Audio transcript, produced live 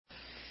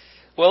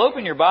Well,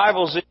 open your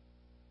Bibles in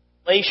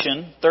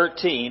Revelation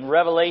 13.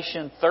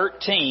 Revelation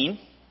 13.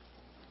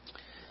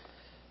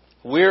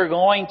 We're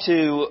going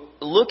to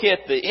look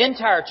at the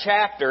entire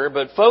chapter,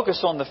 but focus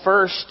on the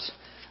first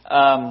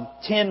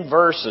 10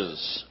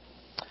 verses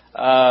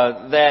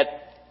that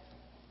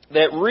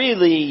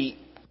really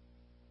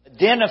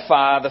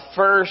identify the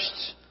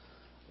first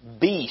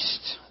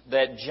beast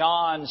that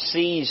John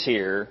sees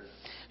here.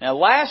 Now,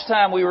 last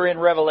time we were in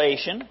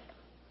Revelation,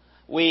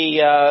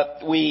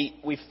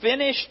 we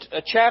finished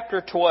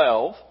chapter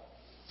 12,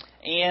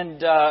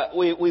 and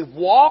we've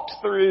walked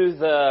through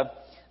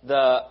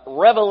the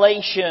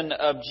revelation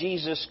of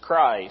Jesus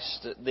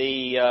Christ,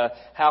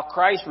 how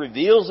Christ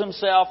reveals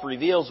Himself,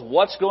 reveals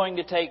what's going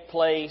to take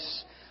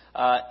place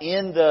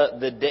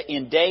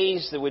in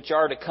days which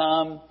are to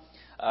come.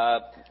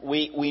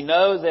 We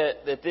know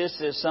that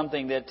this is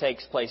something that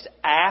takes place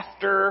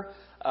after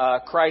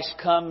Christ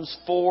comes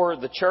for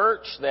the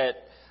church,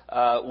 that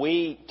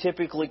we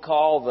typically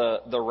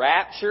call the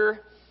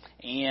rapture,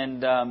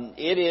 and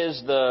it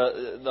is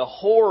the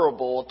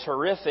horrible,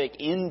 terrific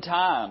end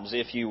times,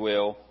 if you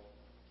will,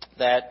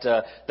 that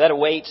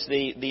awaits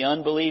the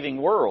unbelieving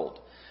world.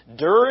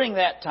 During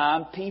that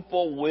time,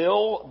 people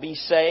will be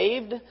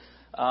saved.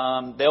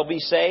 They'll be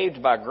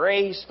saved by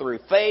grace through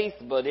faith,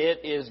 but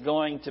it is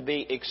going to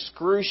be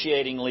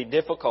excruciatingly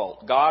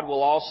difficult. God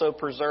will also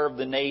preserve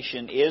the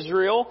nation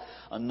Israel.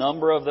 A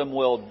number of them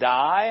will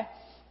die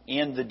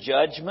in the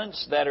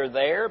judgments that are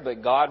there,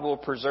 but God will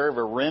preserve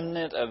a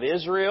remnant of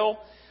Israel.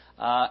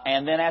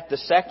 And then at the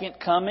second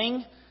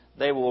coming,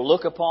 they will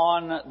look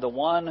upon the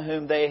one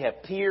whom they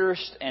have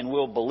pierced and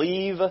will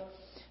believe,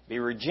 be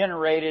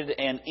regenerated,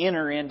 and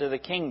enter into the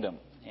kingdom.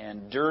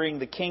 And during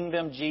the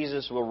kingdom,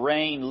 Jesus will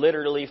reign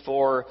literally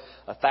for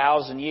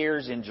 1,000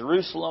 years in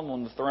Jerusalem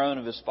on the throne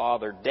of His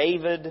father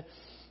David.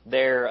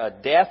 Their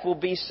death will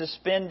be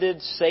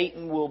suspended,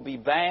 Satan will be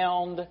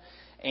bound,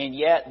 and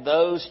yet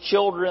those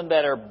children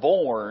that are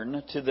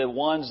born to the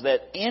ones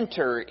that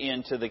enter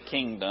into the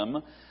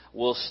kingdom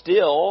will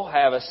still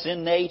have a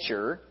sin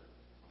nature,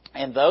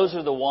 and those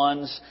are the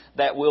ones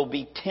that will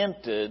be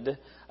tempted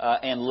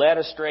and led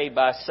astray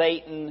by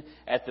Satan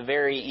at the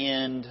very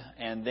end.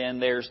 And then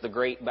there's the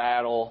great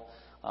battle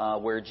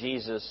where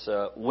Jesus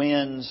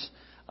wins.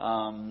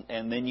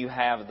 And then you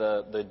have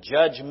the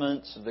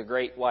judgments of the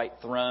great white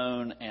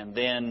throne, and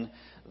then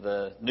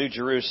the New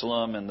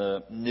Jerusalem and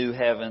the new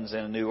heavens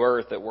and a new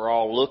earth that we're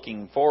all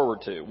looking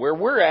forward to. Where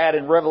we're at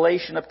in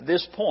Revelation up to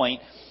this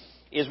point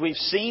is we've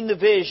seen the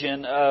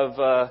vision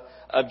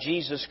of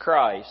Jesus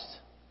Christ.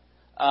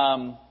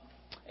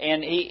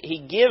 And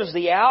he gives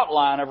the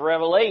outline of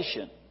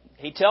Revelation.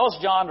 He tells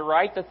John to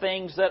write the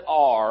things that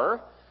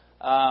are.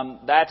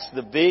 That's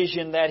the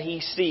vision that he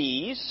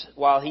sees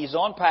while he's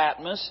on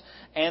Patmos.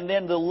 And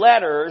then the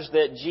letters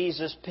that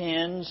Jesus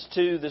pens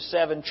to the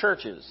 7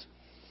 churches.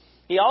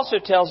 He also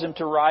tells him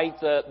to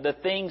write the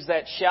things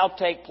that shall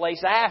take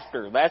place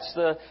after. That's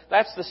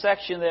the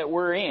section that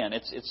we're in.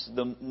 It's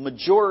the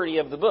majority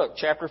of the book,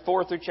 chapter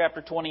 4 through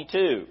chapter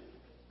 22.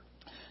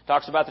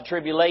 Talks about the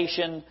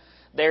tribulation.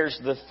 There's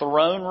the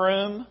throne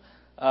room,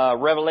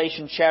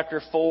 Revelation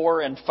chapter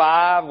 4 and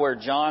 5, where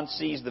John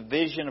sees the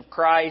vision of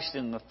Christ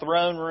in the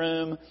throne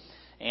room.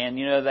 And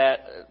you know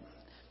that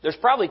there's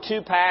probably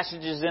 2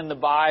 passages in the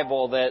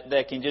Bible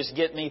that can just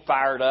get me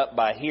fired up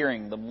by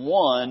hearing them.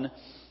 One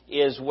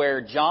is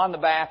where John the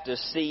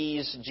Baptist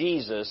sees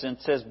Jesus and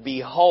says,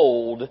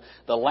 "Behold,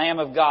 the Lamb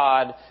of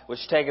God, which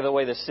taketh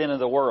away the sin of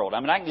the world." I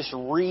mean, I can just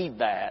read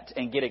that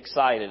and get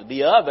excited.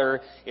 The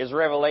other is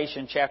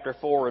Revelation chapter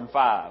 4 and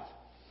 5,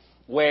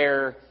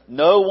 where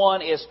no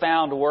one is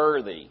found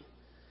worthy.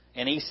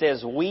 And he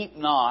says, "Weep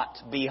not,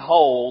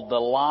 behold,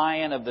 the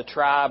Lion of the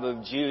tribe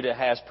of Judah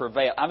has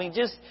prevailed." I mean,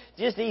 just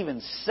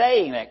even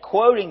saying that,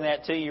 quoting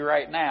that to you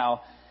right now,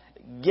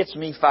 gets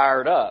me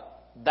fired up.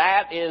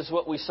 That is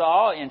what we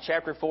saw in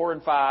chapter 4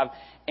 and 5.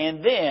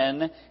 And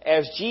then,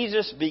 as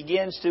Jesus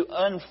begins to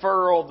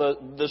unfurl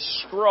the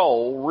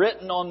scroll,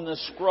 written on the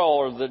scroll,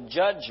 or the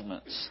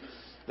judgments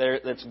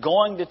that's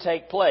going to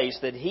take place,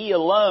 that He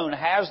alone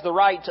has the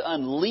right to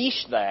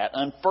unleash that,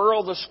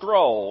 unfurl the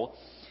scroll,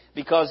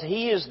 because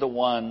He is the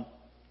one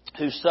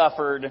who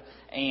suffered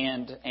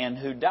and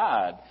who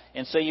died.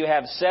 And so you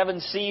have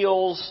 7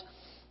 seals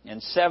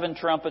and 7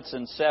 trumpets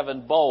and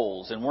 7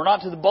 bowls. And we're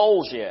not to the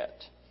bowls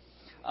yet.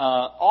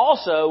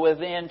 Also,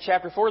 within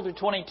chapter 4 through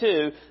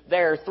 22,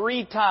 there are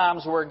 3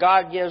 times where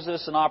God gives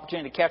us an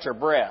opportunity to catch our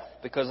breath.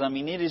 Because, I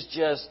mean,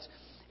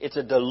 it's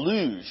a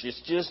deluge. It's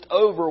just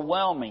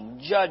overwhelming.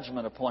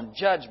 Judgment upon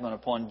judgment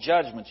upon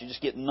judgment. You just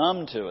get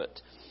numb to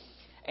it.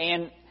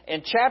 And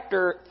in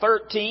chapter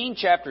 13,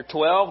 chapter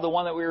 12, the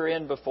one that we were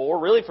in before,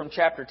 really from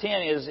chapter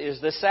 10, is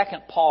the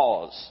second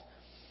pause.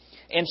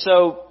 And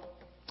so,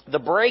 the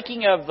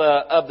breaking of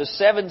the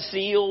 7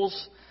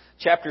 seals,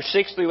 chapter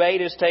 6 through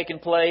 8 has taken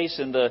place,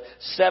 and the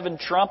 7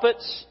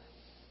 trumpets,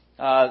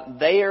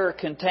 they are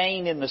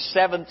contained in the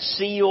 7th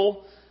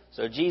seal.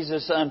 So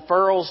Jesus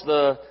unfurls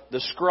the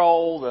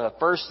scroll, the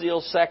first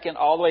seal, second,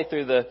 all the way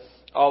through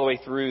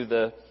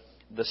the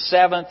the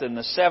seventh and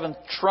the seventh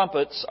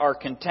trumpets are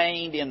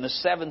contained in the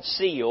seventh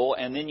seal,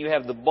 and then you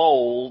have the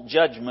bowl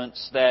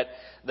judgments that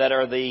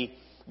are the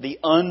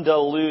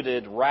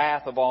undiluted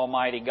wrath of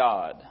Almighty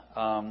God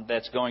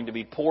that's going to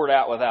be poured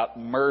out without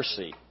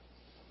mercy.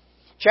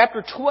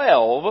 Chapter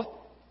 12,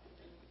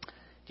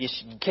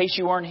 just in case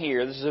you weren't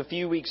here, this is a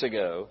few weeks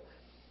ago.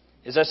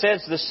 As I said,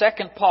 it's the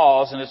second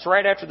pause, and it's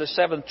right after the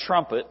seventh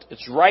trumpet.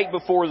 It's right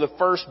before the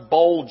first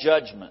bowl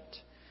judgment.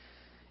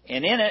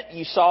 And in it,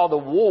 we saw the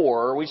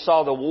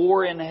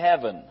war in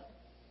heaven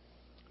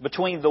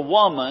between the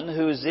woman,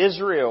 who is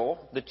Israel,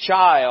 the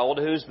child,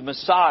 who's the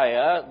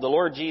Messiah, the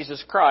Lord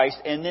Jesus Christ,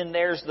 and then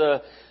there's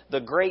the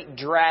great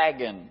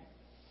dragon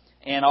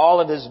and all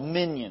of his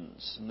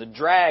minions. And the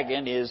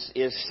dragon is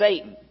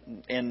Satan.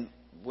 And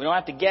we don't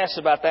have to guess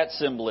about that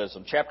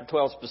symbolism. Chapter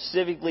 12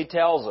 specifically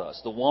tells us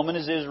the woman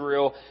is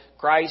Israel,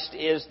 Christ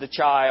is the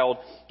child,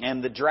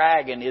 and the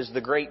dragon is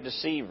the great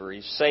deceiver.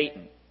 He's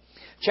Satan.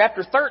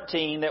 Chapter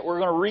 13 that we're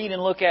going to read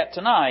and look at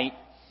tonight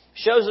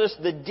shows us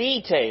the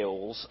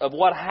details of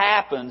what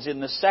happens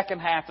in the second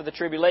half of the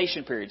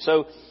tribulation period.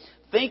 So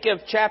think of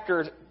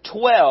chapter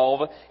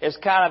 12 as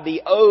kind of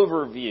the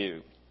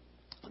overview.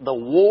 The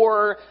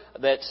war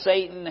that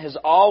Satan has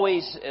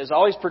always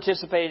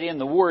participated in,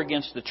 the war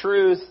against the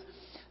truth,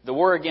 the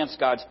war against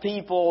God's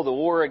people, the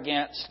war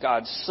against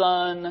God's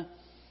Son,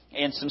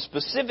 and some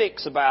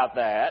specifics about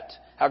that,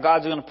 how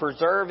God's going to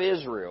preserve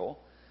Israel.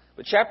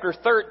 But chapter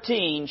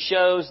 13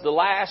 shows the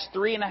last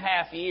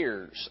 3.5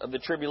 years of the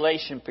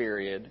tribulation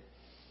period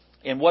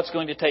and what's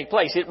going to take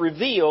place. It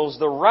reveals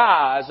the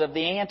rise of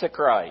the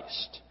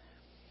Antichrist,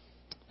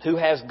 who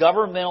has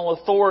governmental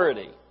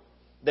authority.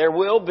 There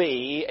will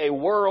be a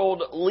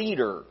world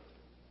leader,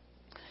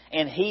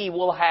 and he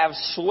will have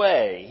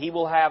sway. He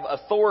will have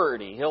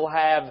authority. He'll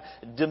have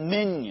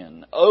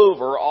dominion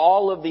over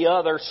all of the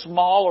other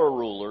smaller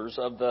rulers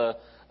of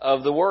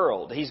the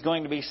world. He's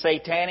going to be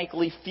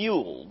satanically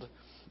fueled.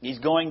 He's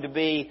going to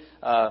be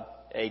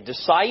a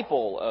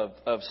disciple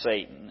of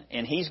Satan,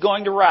 and he's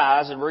going to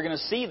rise, and we're going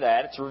to see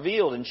that. It's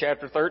revealed in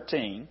chapter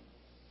 13.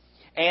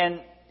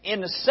 And in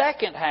the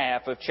second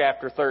half of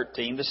chapter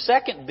 13, the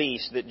second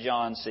beast that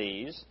John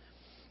sees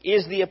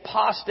is the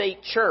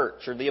apostate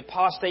church, or the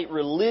apostate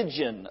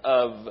religion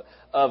of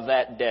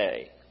that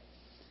day.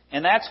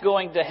 And that's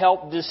going to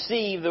help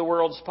deceive the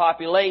world's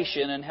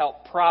population and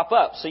help prop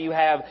up. So you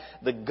have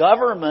the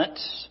government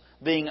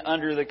being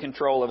under the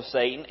control of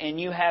Satan, and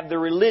you have the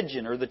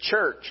religion, or the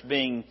church,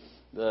 being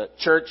the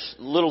church,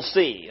 little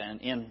c,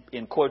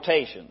 in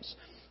quotations,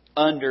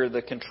 under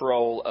the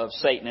control of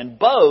Satan. And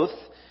both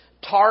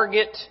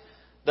target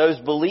those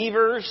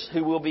believers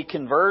who will be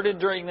converted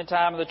during the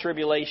time of the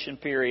tribulation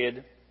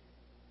period.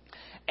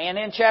 And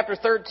in chapter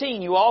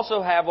 13, you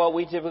also have what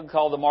we typically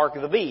call the mark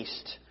of the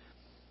beast.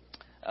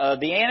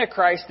 The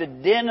Antichrist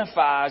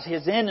identifies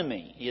his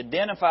enemy. He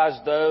identifies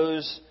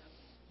those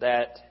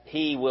that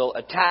he will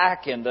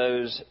attack and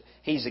those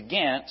he's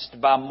against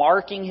by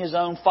marking his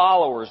own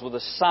followers with a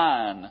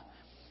sign.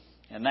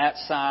 And that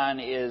sign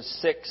is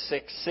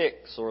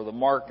 666, or the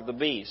mark of the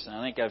beast. And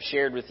I think I've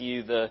shared with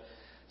you the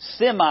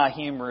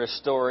semi-humorous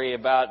story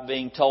about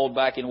being told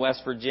back in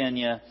West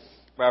Virginia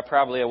by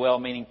probably a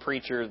well-meaning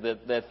preacher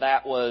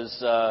that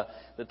was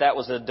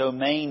a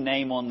domain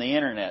name on the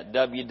internet.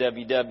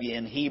 www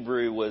in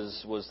Hebrew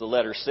was the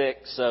letter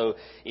 6. So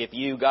if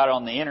you got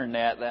on the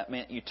internet, that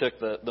meant you took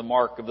the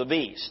mark of the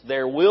beast.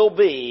 There will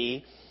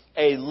be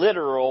a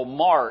literal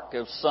mark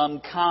of some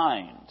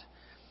kind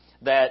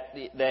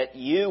that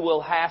you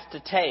will have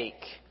to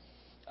take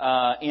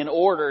in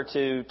order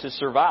to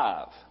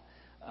survive.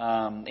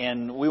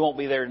 And we won't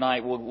be there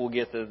tonight. We'll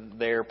get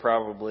there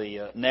probably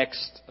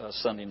next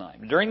Sunday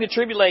night. During the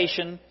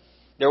tribulation,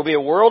 there will be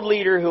a world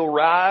leader who will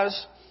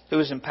rise, who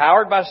is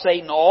empowered by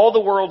Satan. All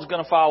the world's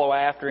going to follow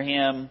after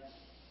him.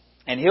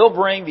 And he'll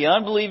bring the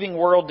unbelieving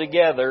world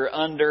together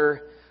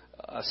under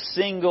a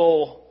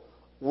single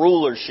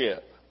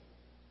rulership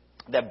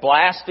that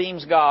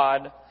blasphemes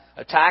God,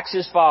 attacks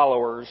his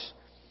followers,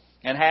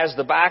 and has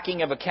the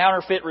backing of a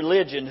counterfeit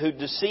religion who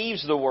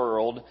deceives the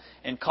world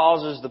and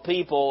causes the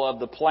people of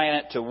the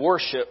planet to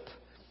worship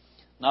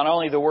not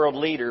only the world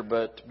leader,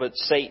 but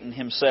Satan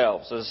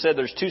himself. So as I said,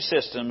 there's two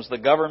systems, the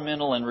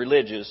governmental and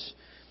religious.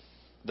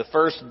 The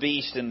first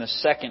beast and the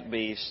second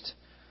beast,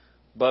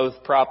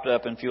 both propped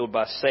up and fueled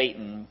by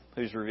Satan,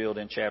 who's revealed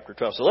in chapter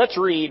 12. So let's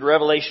read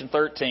Revelation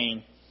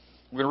 13.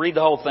 We're going to read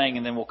the whole thing,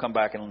 and then we'll come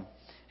back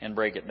and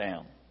break it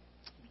down.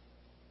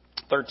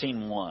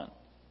 13:1.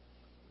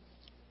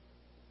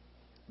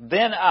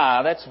 Then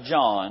I, that's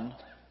John,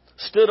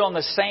 stood on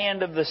the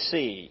sand of the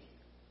sea,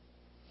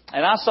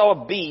 and I saw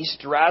a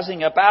beast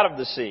rising up out of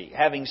the sea,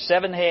 having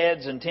 7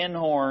 heads and 10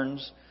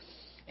 horns,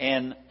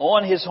 and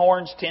on his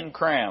horns 10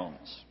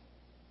 crowns,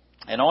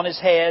 and on his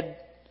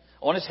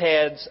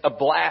heads a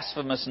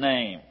blasphemous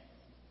name.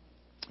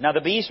 Now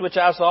the beast which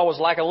I saw was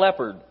like a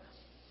leopard,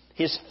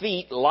 his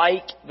feet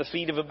like the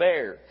feet of a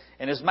bear,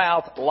 and his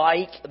mouth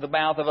like the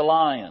mouth of a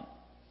lion.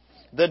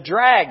 The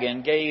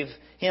dragon gave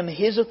him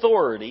his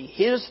authority,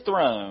 his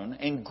throne,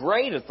 and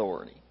great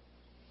authority.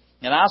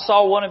 And I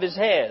saw one of his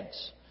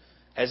heads,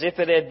 as if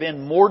it had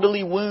been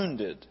mortally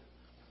wounded.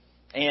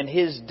 And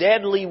his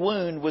deadly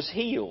wound was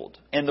healed.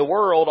 And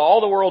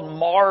all the world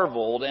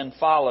marveled and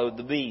followed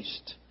the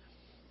beast.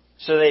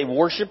 So they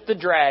worshiped the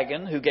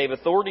dragon, who gave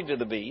authority to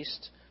the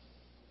beast.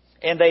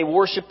 And they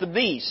worshiped the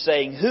beast,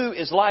 saying, "Who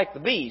is like the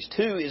beast?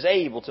 Who is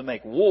able to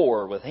make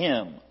war with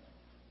him?"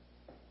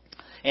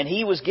 And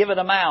he was given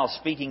a mouth,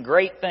 speaking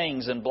great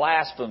things and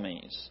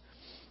blasphemies.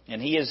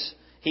 And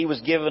he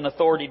was given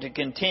authority to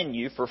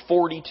continue for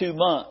 42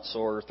 months,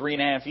 or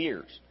 3.5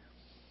 years.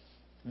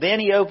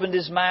 Then he opened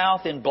his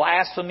mouth in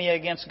blasphemy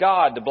against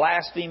God, to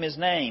blaspheme His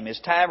name,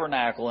 His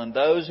tabernacle, and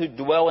those who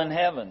dwell in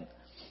heaven.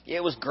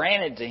 It was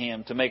granted to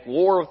him to make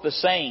war with the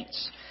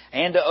saints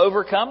and to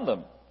overcome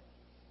them.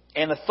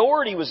 And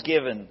authority was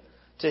given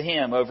to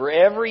him over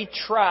every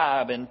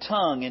tribe and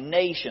tongue and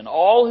nation.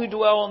 All who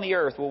dwell on the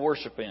earth will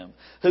worship him,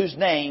 whose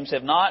names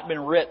have not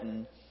been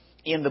written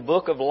in the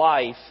book of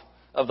life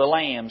of the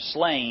Lamb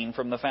slain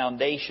from the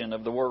foundation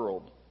of the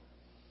world.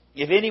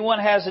 If anyone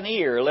has an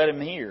ear, let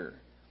him hear.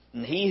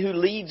 And he who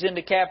leads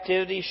into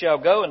captivity shall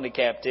go into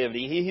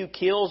captivity. He who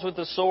kills with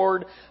the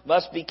sword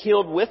must be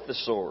killed with the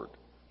sword.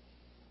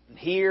 And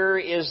here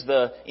is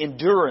the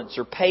endurance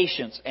or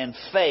patience and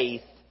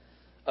faith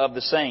of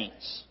the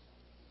saints.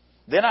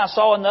 Then I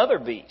saw another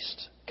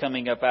beast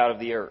coming up out of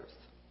the earth.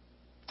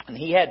 And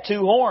he had 2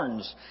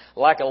 horns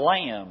like a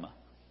lamb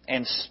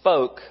and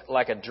spoke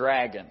like a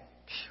dragon.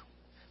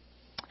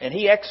 And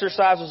he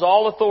exercises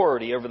all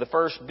authority over the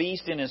first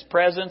beast in his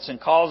presence, and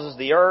causes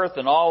the earth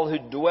and all who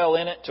dwell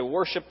in it to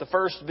worship the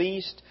first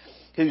beast,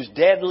 whose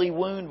deadly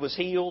wound was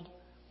healed.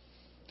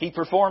 He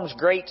performs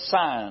great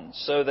signs,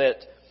 so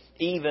that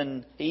he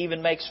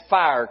even makes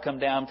fire come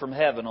down from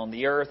heaven on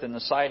the earth in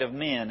the sight of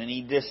men. And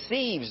he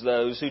deceives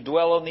those who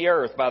dwell on the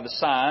earth by the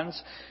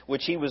signs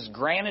which he was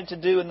granted to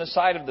do in the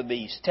sight of the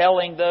beast,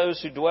 telling those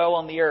who dwell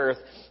on the earth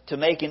to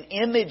make an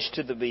image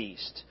to the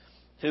beast,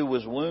 who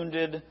was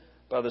wounded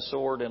by the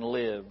sword and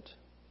lived.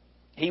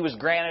 He was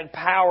granted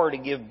power to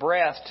give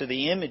breath to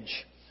the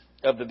image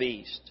of the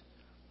beast.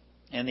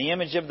 And the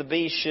image of the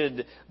beast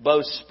should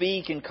both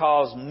speak and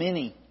cause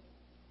many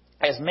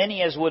as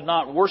would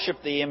not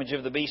worship the image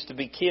of the beast to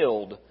be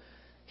killed.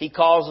 He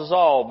causes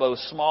all, both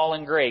small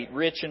and great,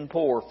 rich and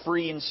poor,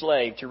 free and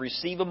slave, to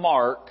receive a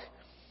mark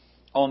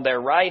on their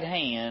right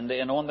hand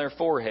and on their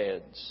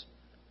foreheads,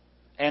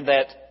 and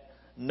that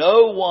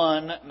no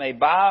one may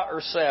buy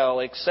or sell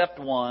except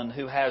one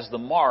who has the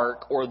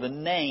mark or the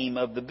name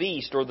of the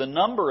beast or the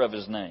number of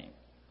his name.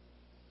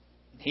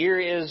 Here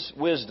is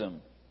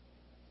wisdom.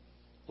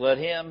 Let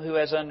him who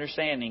has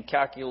understanding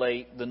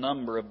calculate the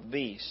number of the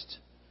beast,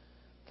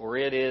 for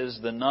it is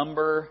the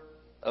number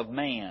of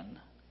man.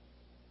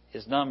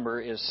 His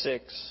number is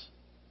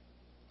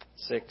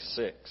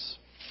 666.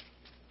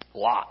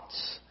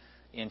 Lots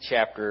in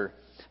chapter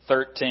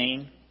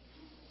 13.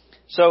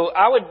 So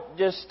I would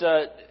just...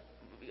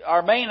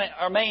 Our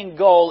main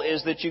goal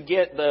is that you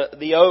get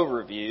the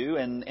overview,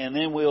 and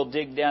then we'll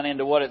dig down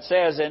into what it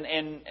says. And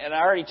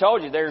I already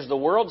told you, there's the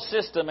world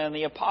system and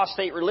the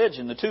apostate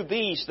religion, the 2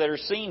 beasts that are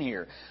seen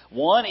here.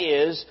 One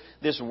is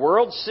this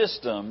world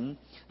system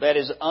that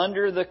is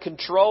under the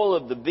control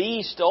of the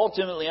beast,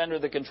 ultimately under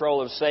the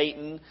control of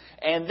Satan.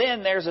 And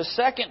then there's a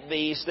second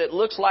beast that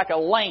looks like a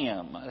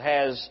lamb. It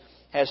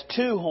has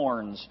 2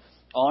 horns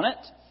on it.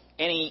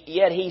 And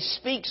yet he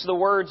speaks the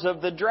words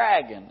of the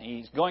dragon.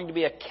 He's going to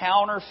be a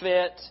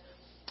counterfeit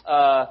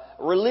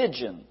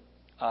religion,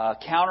 a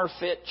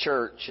counterfeit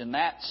church. And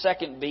that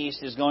second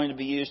beast is going to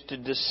be used to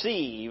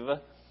deceive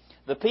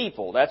the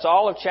people. That's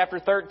all of chapter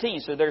 13.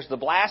 So there's the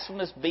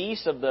blasphemous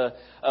beast of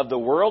the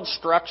world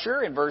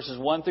structure in verses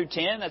 1 through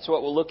 10. That's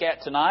what we'll look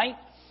at tonight.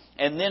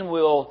 And then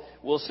we'll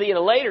see at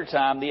a later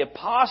time the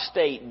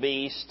apostate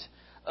beast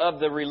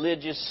of the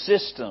religious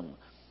system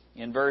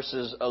in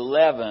verses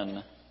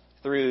 11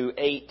 through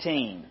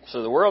 18.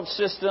 So the world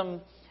system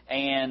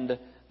and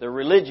the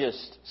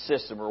religious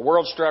system, or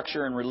world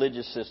structure and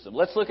religious system.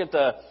 Let's look at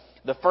the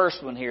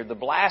first one here, the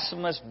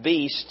blasphemous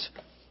beast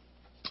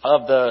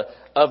of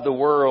the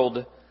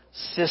world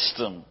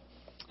system.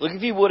 Look,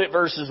 if you would, at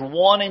verses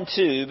 1 and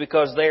 2,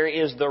 because there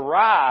is the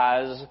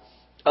rise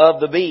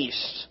of the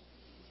beast.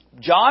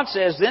 John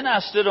says, "Then I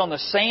stood on the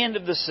sand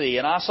of the sea,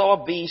 and I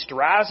saw a beast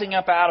rising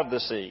up out of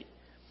the sea,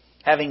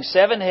 having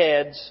 7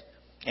 heads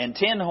and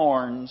 10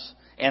 horns,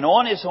 and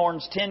on his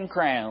horns 10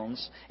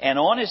 crowns, and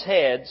on his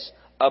heads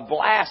a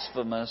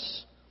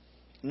blasphemous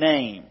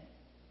name."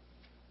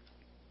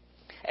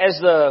 As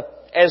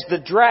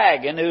the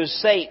dragon, who is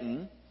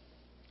Satan,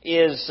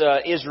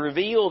 is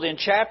revealed in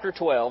chapter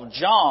 12,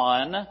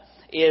 John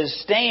is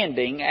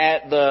standing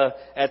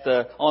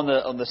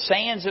on the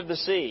sands of the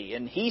sea,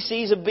 and he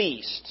sees a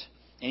beast,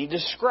 and he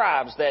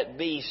describes that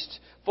beast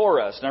for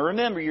us. Now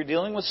remember, you're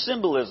dealing with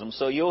symbolism,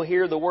 so you'll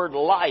hear the word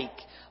like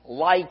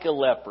a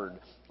leopard,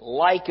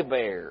 like a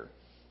bear.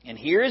 And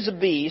here is a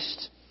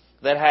beast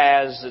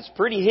it's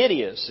pretty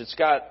hideous.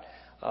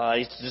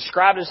 It's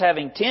described as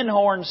having 10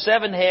 horns,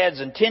 7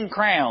 heads, and 10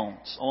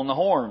 crowns on the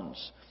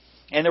horns.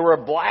 And there were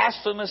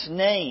blasphemous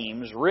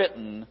names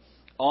written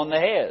on the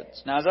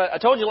heads. Now, as I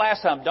told you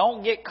last time,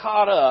 don't get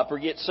caught up or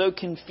get so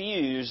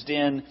confused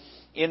in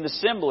the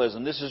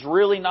symbolism. This is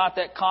really not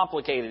that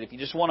complicated. If you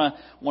just want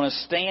to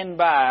stand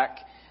back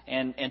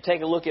and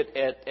take a look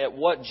at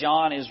what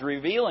John is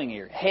revealing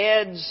here.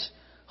 Heads,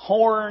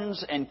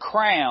 horns, and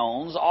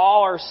crowns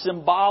all are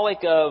symbolic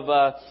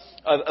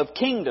of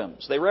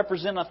kingdoms. They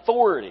represent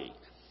authority.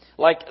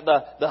 Like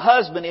the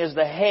husband is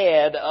the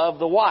head of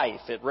the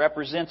wife. It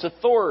represents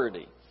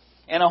authority.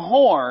 And a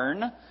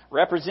horn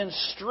represents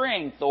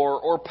strength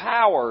or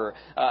power.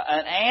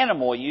 An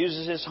animal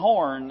uses his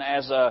horn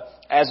as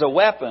a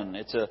weapon.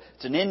 It's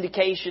an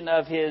indication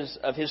of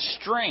his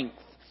strength.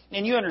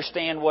 And you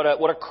understand what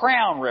a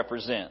crown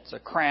represents. A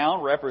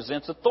crown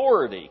represents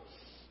authority.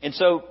 And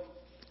so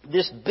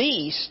this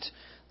beast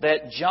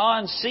that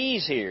John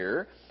sees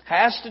here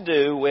has to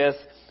do with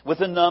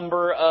a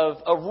number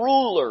of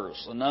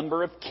rulers, a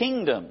number of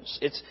kingdoms.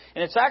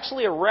 It's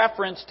actually a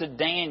reference to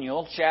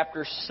Daniel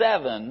chapter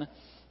 7,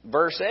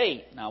 verse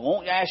 8. Now, I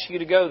won't ask you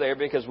to go there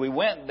because we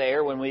went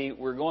there when we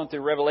were going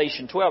through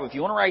Revelation 12. If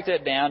you want to write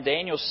that down,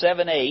 Daniel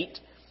 7:8,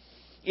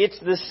 it's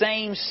the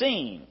same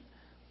scene.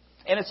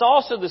 And it's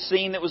also the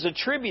scene that was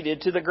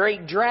attributed to the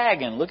great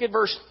dragon. Look at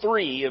verse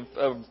 3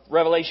 of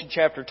Revelation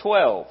chapter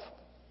 12.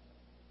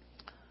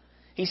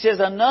 He says,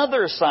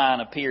 "Another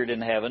sign appeared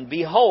in heaven.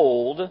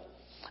 Behold,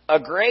 a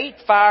great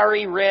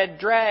fiery red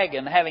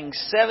dragon, having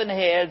 7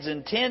 heads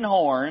and 10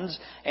 horns,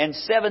 and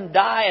 7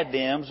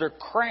 diadems or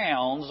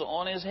crowns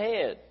on his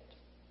head."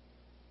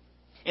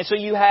 And so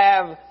you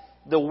have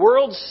the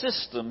world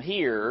system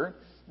here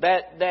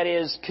that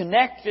is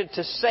connected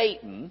to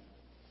Satan,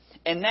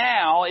 and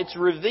now it's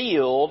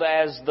revealed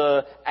as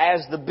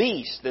the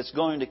beast that's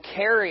going to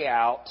carry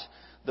out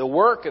the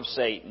work of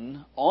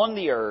Satan on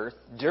the earth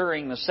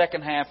during the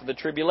second half of the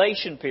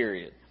tribulation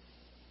period.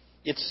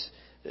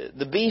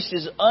 The beast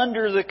is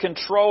under the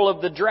control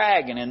of the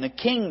dragon, and the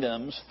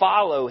kingdoms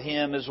follow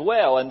him as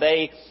well. And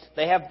they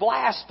have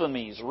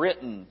blasphemies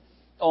written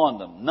on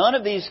them. None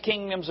of these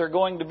kingdoms are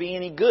going to be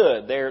any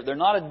good. They're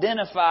not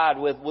identified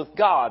with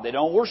God. They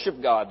don't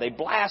worship God. They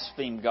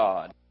blaspheme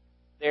God.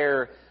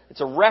 It's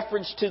a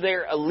reference to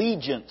their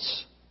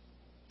allegiance.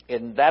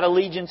 And that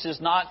allegiance is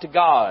not to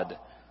God.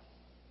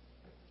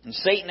 And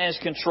Satan has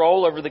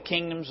control over the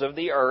kingdoms of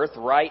the earth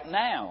right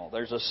now.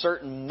 There's a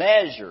certain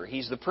measure.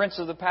 He's the prince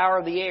of the power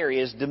of the air. He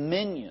has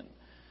dominion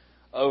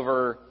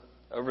over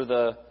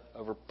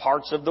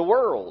parts of the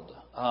world.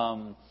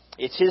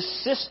 It's his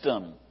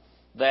system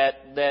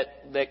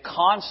that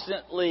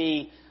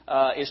constantly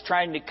is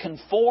trying to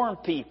conform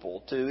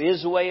people to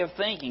his way of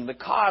thinking, the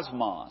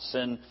cosmos.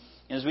 And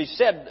as we've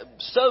said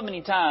so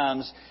many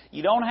times,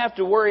 you don't have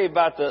to worry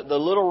about the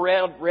little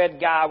red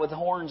guy with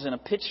horns and a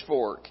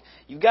pitchfork.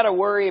 You've got to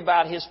worry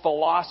about his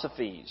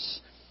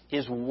philosophies,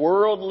 his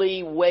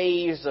worldly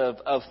ways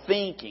of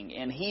thinking.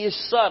 And he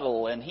is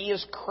subtle and he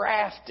is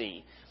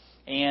crafty.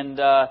 And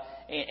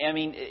I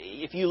mean,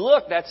 if you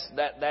look,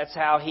 that's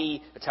how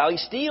he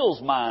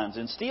steals minds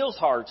and steals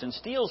hearts and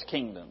steals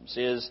kingdoms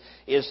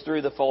is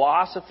through the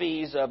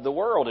philosophies of the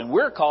world. And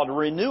we're called to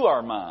renew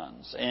our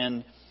minds.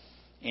 And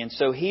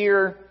so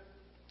here,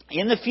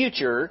 in the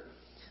future,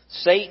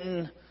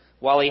 Satan,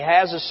 while he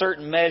has a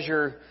certain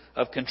measure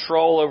of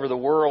control over the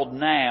world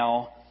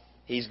now,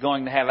 he's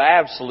going to have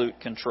absolute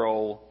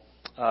control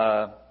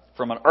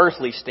from an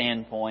earthly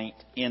standpoint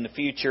in the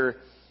future.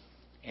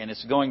 And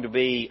it's going to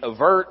be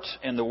overt,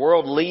 and the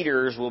world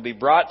leaders will be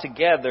brought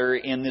together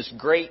in this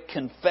great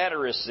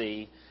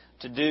confederacy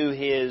to do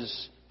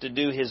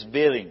his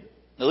bidding.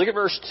 Now look at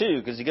verse 2,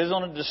 because he goes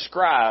on to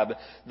describe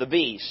the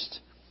beast.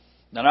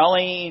 Not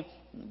only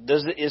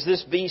is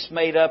this beast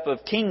made up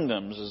of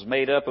kingdoms, is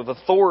made up of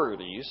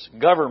authorities,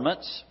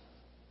 governments,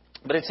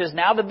 but it says,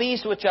 "Now the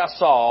beast which I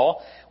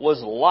saw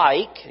was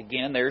like,"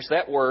 again, there's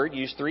that word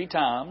used 3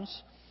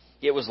 times,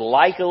 "it was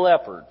like a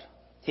leopard.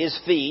 His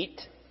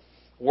feet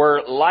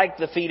were like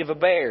the feet of a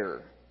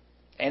bear,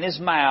 and his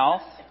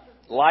mouth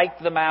like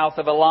the mouth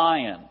of a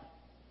lion.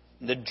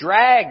 The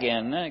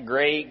dragon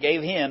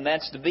gave him,"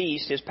 that's the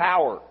beast, "his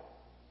power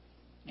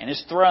and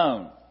his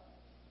throne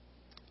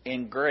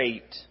in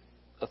great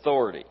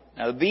authority."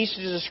 Now the beast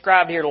is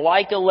described here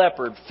like a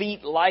leopard,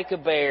 feet like a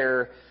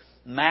bear,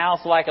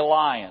 mouth like a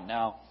lion.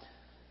 Now,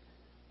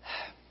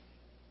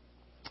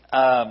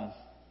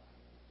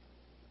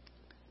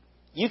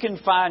 you can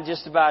find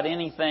just about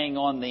anything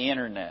on the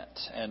internet,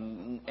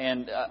 and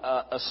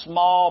a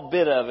small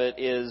bit of it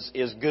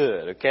is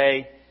good,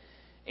 okay?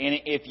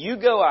 And if you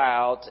go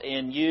out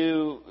and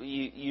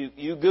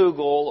you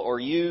Google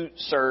or you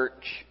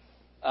search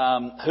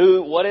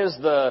what is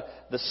the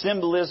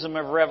symbolism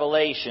of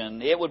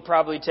Revelation, it would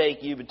probably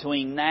take you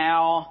between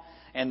now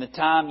and the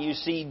time you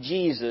see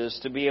Jesus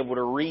to be able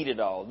to read it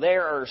all.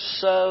 There are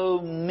so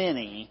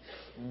many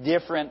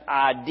different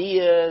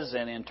ideas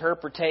and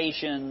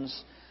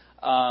interpretations.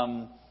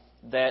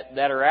 that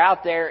are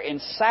out there,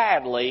 and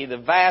sadly, the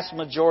vast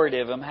majority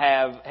of them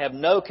have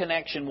no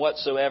connection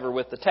whatsoever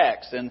with the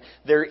text. And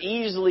they're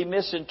easily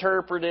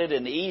misinterpreted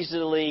and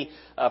easily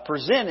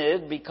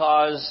presented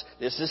because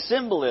this is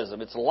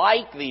symbolism. It's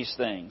like these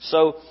things.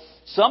 So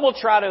some will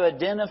try to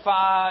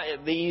identify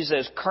these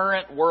as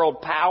current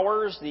world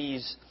powers,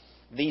 these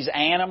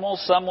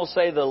animals. Some will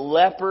say the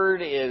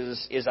leopard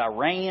is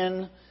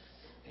Iran.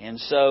 And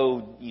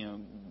so,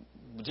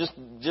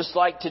 just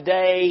like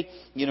today,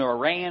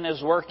 Iran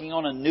is working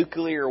on a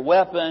nuclear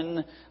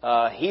weapon.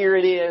 Here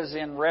it is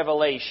in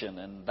Revelation,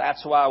 and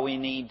that's why we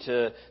need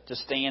to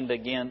stand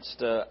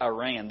against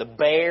Iran. The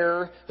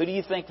bear, who do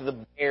you think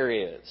the bear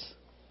is?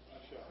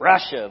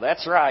 Russia.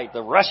 That's right,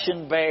 the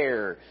Russian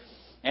bear.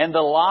 And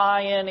the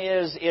lion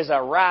is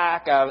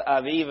Iraq.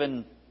 I've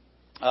even,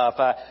 if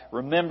I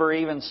remember,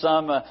 even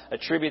some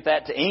attribute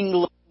that to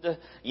England.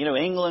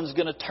 England's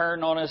going to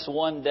turn on us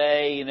one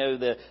day.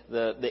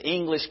 The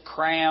English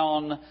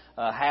crown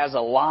has a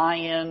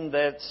lion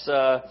that's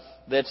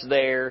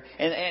there.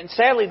 And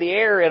sadly, the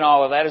error in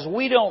all of that is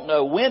we don't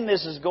know when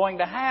this is going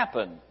to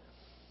happen.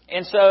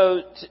 And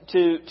so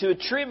to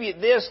attribute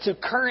this to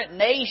current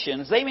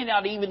nations, they may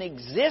not even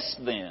exist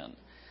then.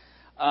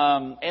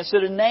 And so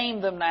to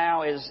name them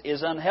now is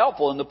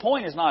unhelpful. And the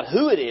point is not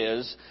who it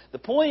is. The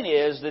point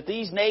is that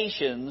these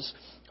nations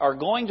are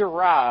going to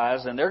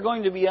rise, and they're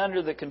going to be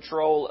under the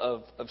control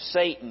of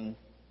Satan,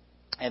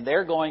 and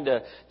they're going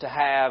to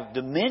have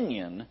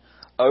dominion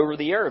over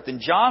the earth.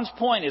 And John's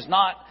point is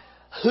not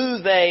who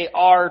they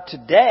are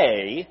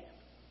today,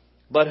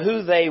 but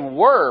who they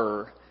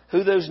were,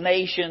 who those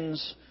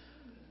nations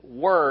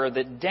were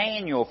that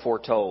Daniel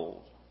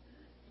foretold.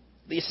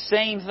 The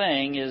same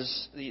thing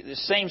the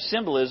same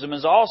symbolism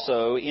is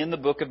also in the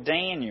book of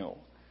Daniel.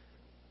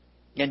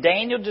 And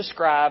Daniel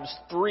describes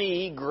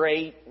three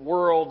great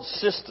world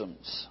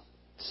systems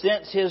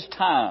since his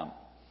time.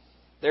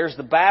 There's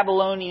the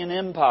Babylonian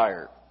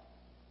Empire.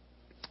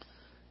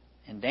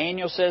 And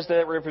Daniel says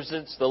that it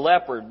represents the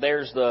leopard.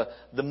 There's the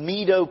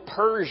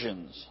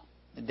Medo-Persians.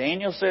 And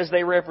Daniel says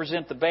they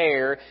represent the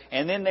bear.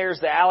 And then there's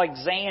the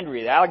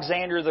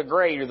Alexander the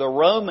Great, or the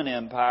Roman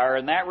Empire,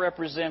 and that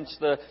represents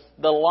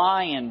the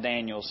lion,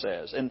 Daniel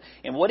says. And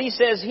what he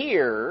says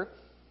here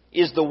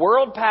is the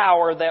world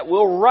power that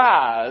will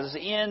rise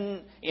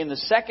in the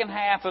second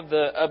half of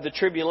the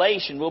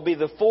tribulation will be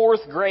the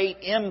fourth great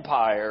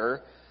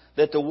empire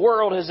that the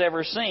world has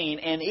ever seen,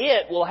 and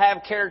it will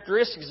have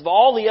characteristics of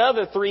all the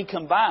other three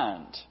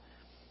combined.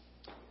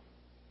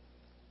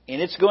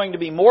 And it's going to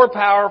be more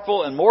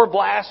powerful and more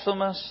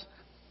blasphemous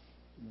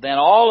than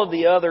all of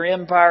the other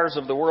empires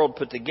of the world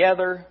put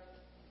together.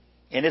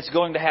 And it's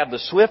going to have the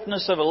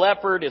swiftness of a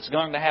leopard. It's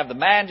going to have the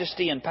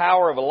majesty and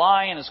power of a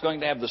lion. It's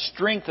going to have the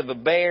strength of a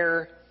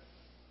bear.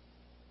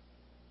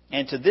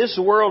 And to this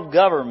world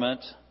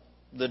government,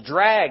 the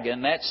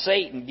dragon, that's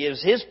Satan,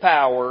 gives his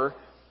power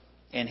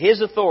and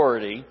his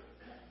authority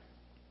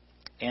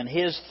and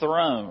his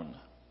throne.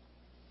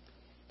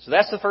 So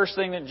that's the first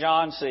thing that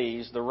John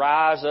sees, the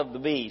rise of the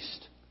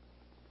beast.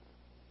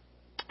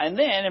 And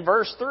then in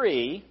verse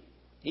 3,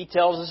 he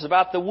tells us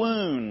about the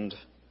wound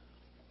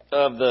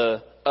of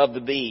the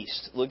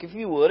beast. Look, if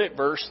you would, at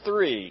verse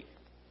 3.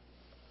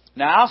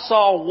 Now I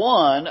saw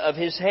one of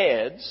his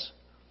heads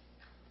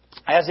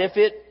as if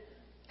it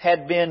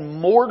had been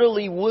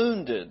mortally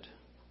wounded,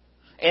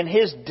 and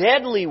his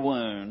deadly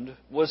wound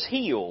was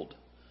healed.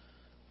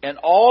 And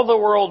all the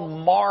world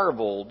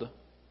marveled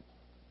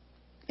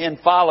and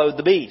followed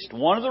the beast.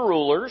 One of the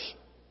rulers,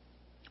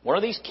 one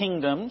of these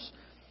kingdoms,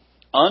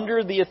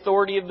 under the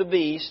authority of the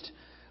beast,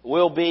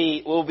 will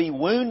be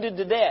wounded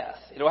to death.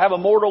 It'll have a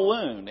mortal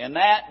wound, and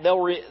that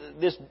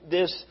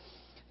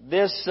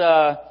this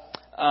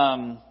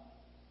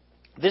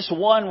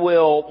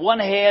one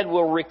head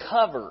will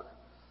recover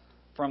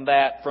from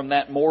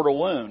that mortal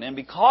wound, and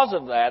because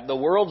of that, the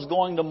world's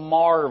going to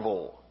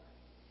marvel.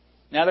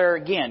 Now, there are,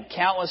 again,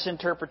 countless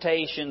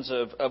interpretations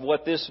of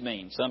what this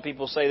means. Some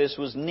people say this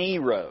was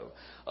Nero.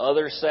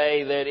 Others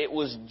say that it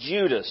was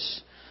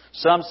Judas.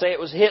 Some say it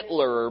was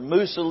Hitler or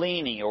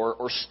Mussolini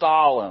or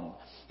Stalin.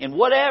 And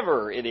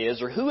whatever it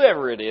is, or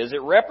whoever it is,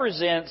 it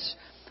represents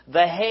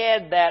the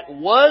head that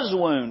was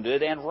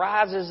wounded and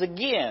rises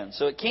again.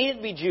 So it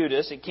can't be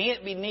Judas, it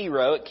can't be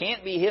Nero, it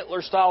can't be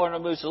Hitler, Stalin, or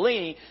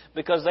Mussolini,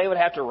 because they would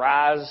have to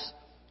rise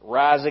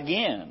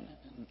again.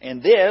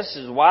 And this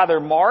is why they're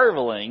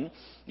marveling,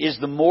 is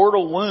the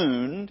mortal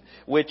wound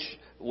which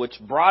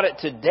brought it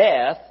to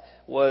death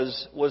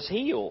was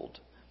healed.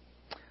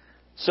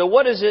 So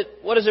what is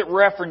it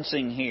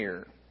referencing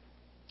here?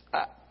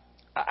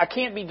 I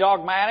can't be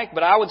dogmatic,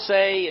 but I would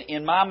say,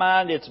 in my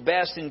mind, it's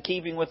best in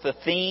keeping with the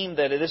theme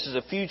that this is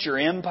a future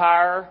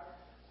empire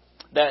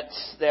that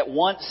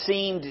once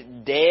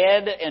seemed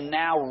dead and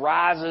now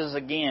rises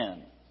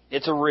again.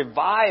 It's a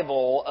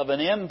revival of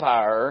an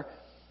empire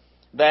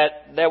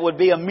that would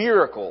be a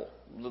miracle,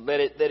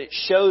 that it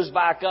shows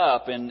back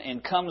up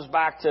and comes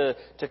back to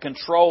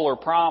control or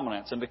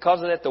prominence. And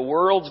because of that, the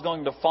world's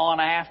going to fawn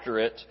after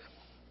it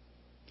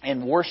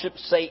and worship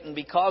Satan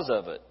because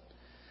of it.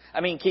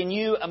 I mean, can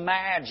you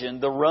imagine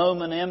the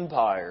Roman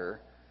Empire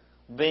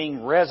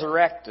being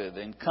resurrected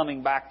and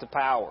coming back to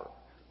power?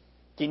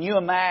 Can you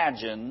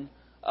imagine,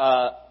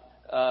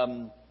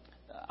 I'm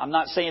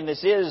not saying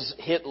this is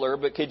Hitler,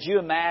 but could you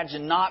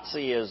imagine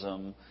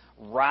Nazism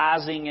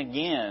rising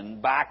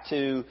again back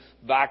to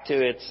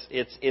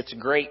its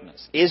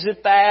greatness? Is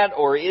it that,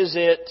 or is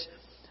it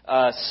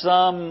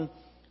some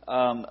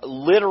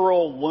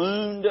literal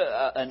wound,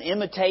 an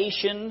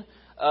imitation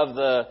of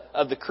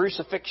the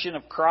crucifixion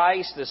of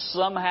Christ? That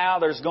somehow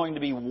there's going to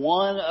be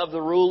one of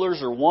the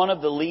rulers or one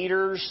of the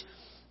leaders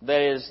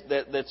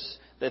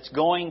that's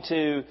going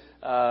to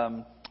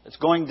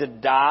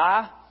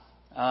die.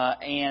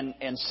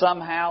 And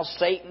somehow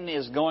Satan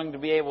is going to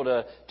be able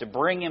to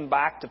bring him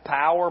back to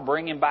power,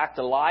 bring him back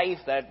to life.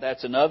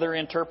 That's another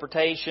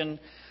interpretation.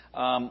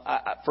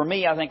 For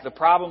me, I think the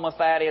problem with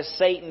that is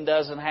Satan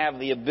doesn't have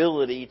the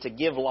ability to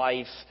give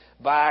life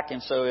back,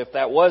 and so if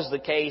that was the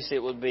case,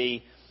 it would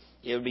be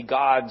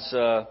God's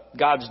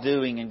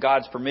doing and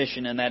God's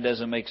permission, and that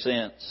doesn't make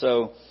sense.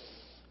 So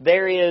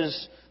there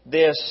is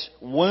this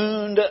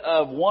wound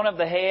of one of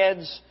the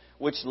heads,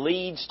 which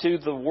leads to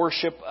the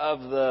worship of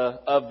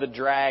the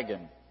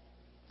dragon.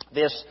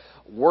 This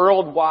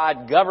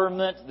worldwide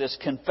government, this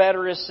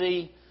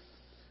confederacy,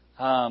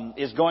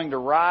 is going to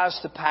rise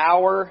to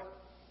power.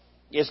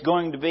 It's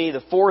going to be the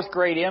fourth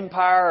great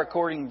empire,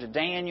 according to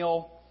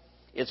Daniel.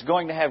 It's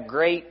going to have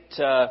great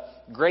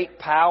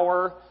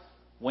power.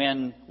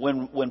 When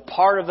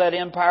part of that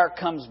empire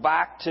comes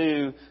back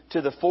to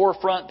the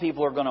forefront,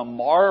 people are going to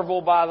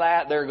marvel by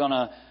that.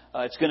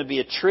 It's going to be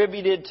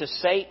attributed to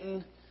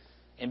Satan.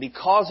 And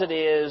because it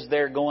is,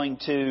 they're going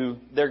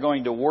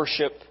to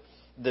worship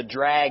the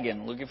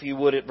dragon. Look, if you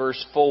would, at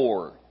verse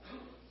 4.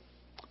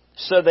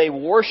 So they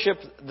worship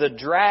the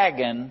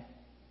dragon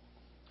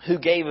who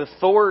gave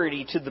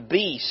authority to the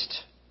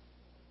beast,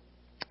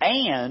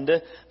 and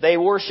they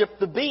worship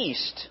the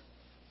beast,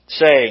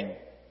 saying,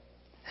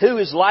 who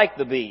is like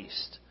the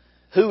beast?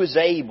 Who is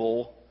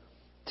able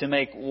to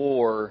make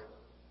war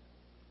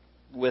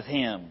with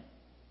him?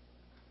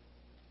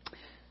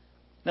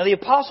 Now, the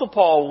Apostle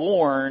Paul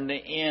warned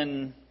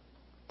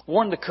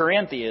the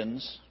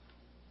Corinthians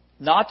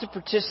not to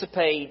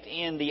participate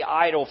in the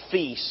idol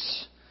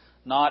feasts.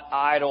 Not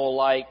idle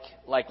like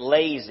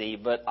lazy,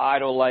 but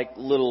idle like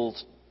little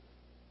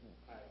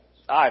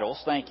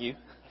idols. Thank you.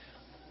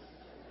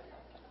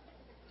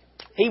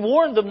 He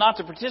warned them not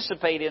to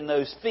participate in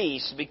those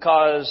feasts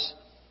because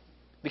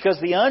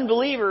the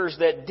unbelievers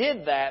that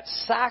did that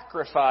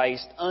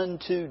sacrificed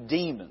unto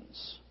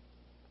demons.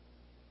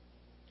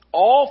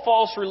 All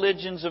false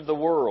religions of the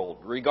world,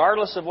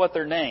 regardless of what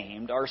they're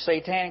named, are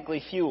satanically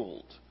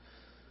fueled.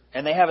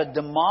 And they have a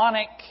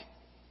demonic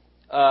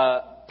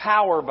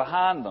power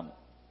behind them,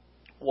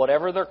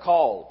 whatever they're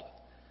called.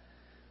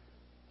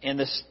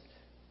 And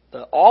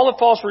all the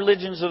false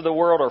religions of the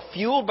world are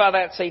fueled by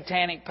that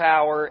satanic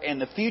power, and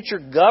the future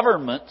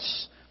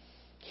governments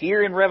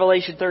here in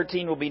Revelation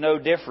 13 will be no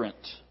different.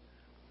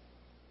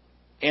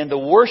 And the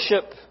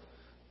worship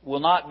will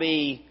not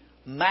be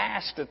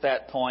masked at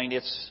that point.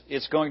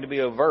 It's going to be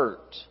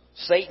overt.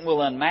 Satan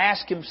will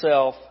unmask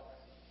himself,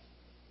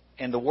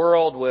 and the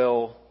world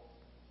will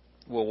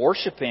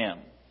worship him.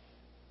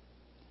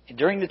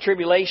 During the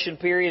tribulation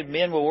period,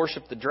 men will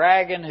worship the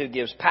dragon who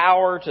gives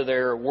power to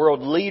their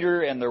world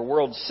leader and their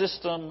world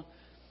system.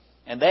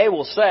 And they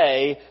will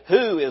say,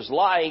 who is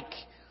like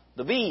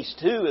the beast?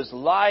 Who is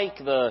like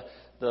the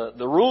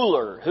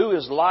ruler? Who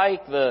is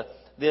like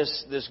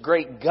this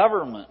great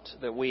government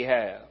that we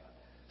have?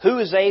 Who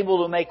is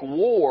able to make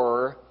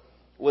war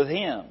with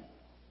him?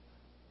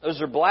 Those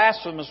are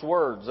blasphemous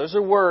words. Those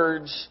are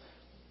words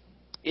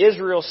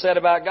Israel said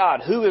about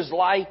God. Who is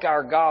like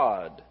our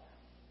God?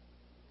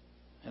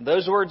 And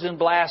those words in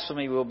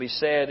blasphemy will be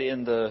said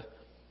in the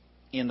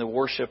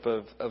worship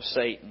of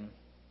Satan.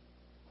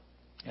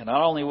 And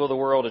not only will the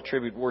world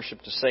attribute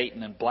worship to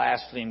Satan and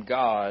blaspheme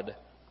God,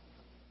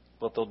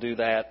 but they'll do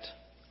that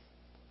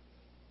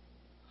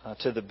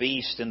to the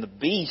beast. And the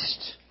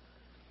beast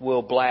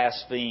will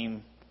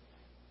blaspheme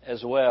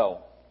as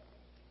well.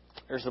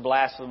 There's the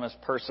blasphemous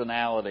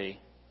personality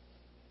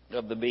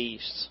of the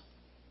beast.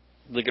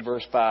 Look at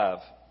verse 5.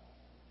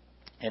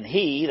 And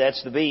he,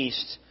 that's the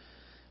beast,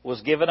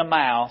 was given a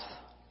mouth,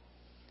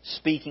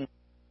 speaking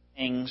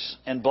things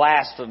and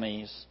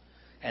blasphemies,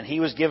 and he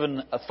was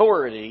given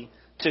authority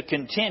to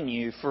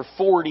continue for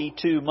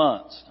 42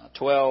 months.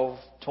 12,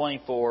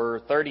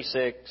 24,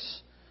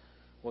 36.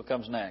 What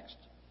comes next?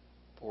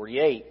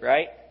 48,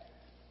 right?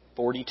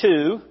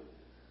 42.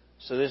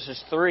 So this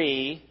is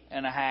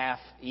 3.5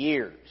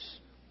 years.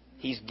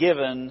 He's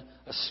given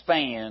a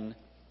span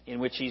in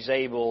which he's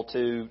able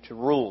to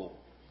rule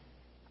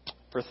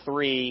for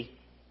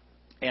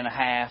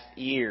 3.5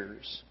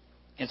 years.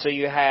 And so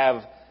you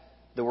have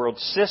the world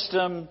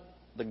system,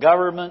 the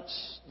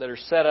governments that are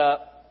set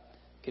up,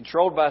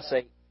 controlled by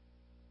Satan,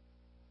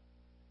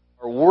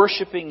 are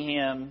worshiping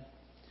him.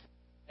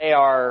 They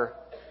are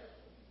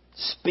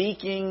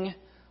speaking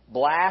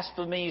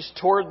blasphemies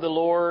toward the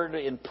Lord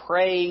in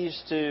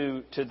praise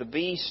to the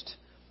beast.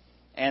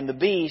 And the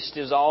beast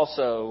is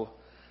also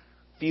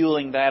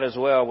fueling that as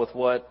well with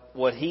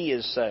what he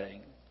is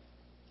saying.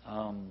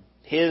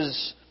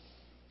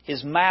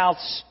 His mouth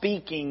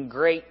speaking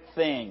great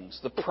things,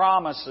 the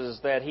promises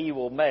that he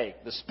will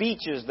make, the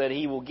speeches that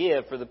he will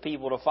give for the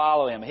people to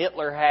follow him.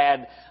 Hitler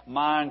had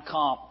Mein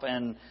Kampf,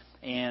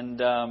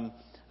 and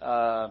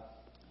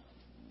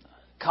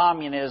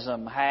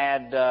communism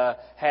had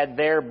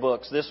their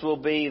books. This will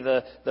be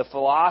the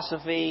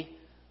philosophy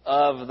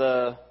of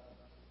the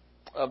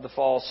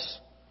false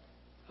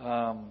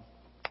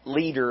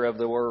leader of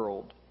the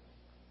world.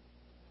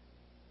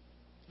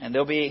 And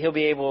he'll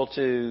be able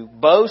to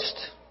boast,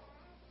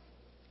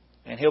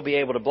 and he'll be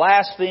able to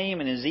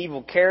blaspheme, and his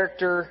evil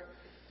character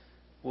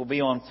will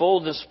be on full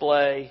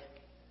display.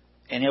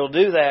 And he'll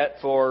do that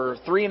for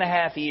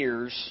 3.5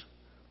 years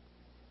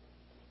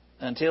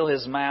until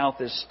his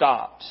mouth is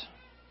stopped.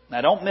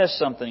 Now don't miss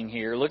something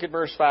here. Look at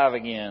verse 5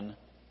 again.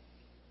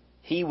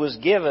 He was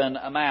given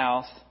a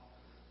mouth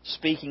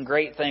speaking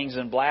great things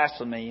and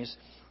blasphemies.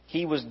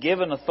 He was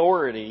given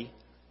authority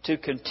to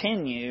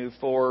continue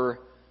for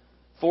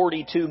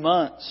 42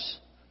 months.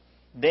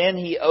 Then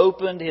he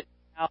opened his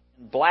mouth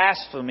in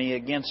blasphemy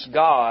against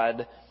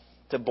God,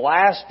 to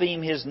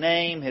blaspheme His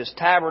name, His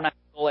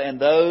tabernacle, and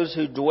those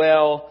who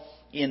dwell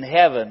in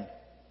heaven.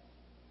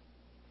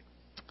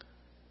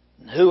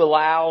 Who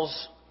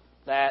allows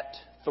that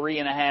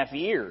 3.5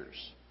 years?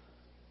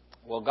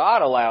 Well,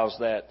 God allows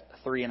that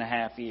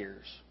 3.5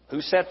 years.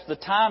 Who sets the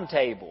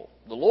timetable?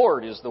 The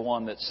Lord is the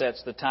one that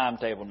sets the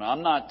timetable. Now,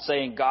 I'm not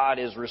saying God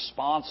is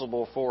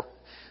responsible for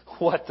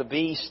what the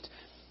beast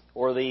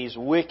or these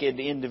wicked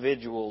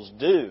individuals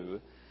do,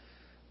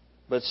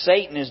 but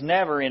Satan is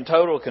never in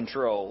total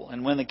control.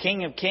 And when the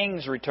King of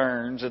Kings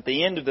returns at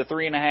the end of the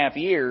 3.5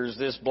 years,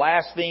 this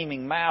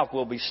blaspheming mouth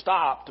will be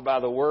stopped by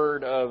the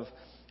word of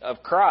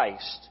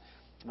Christ.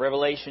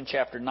 Revelation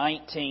chapter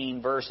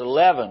 19, verse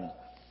 11,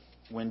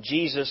 when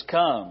Jesus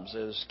comes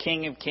as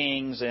King of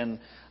Kings and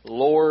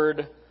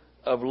Lord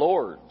of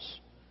Lords.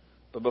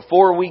 But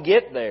before we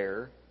get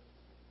there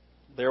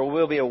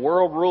will be a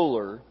world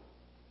ruler,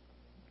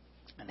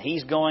 and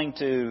he's going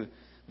to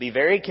be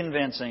very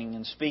convincing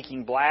in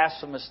speaking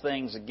blasphemous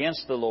things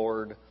against the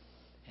Lord,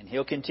 and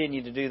he'll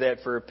continue to do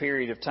that for a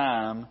period of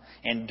time.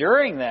 And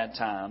during that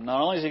time,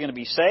 not only is he going to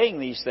be saying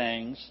these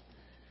things,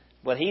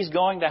 but he's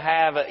going to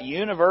have a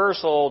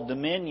universal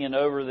dominion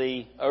over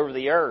the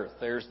earth.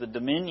 There's the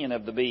dominion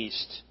of the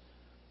beast.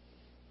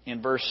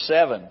 In verse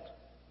 7,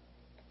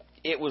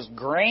 it was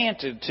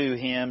granted to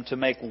him to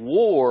make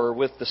war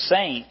with the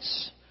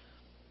saints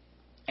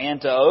and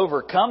to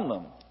overcome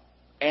them.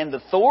 And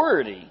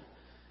authority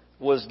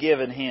was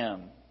given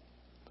him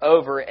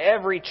over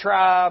every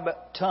tribe,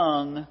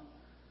 tongue,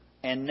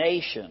 and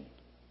nation.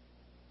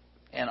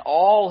 And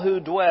all who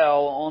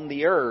dwell on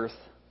the earth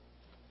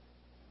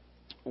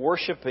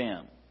worship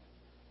him.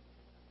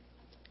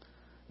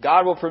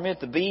 God will permit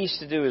the beast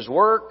to do his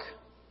work,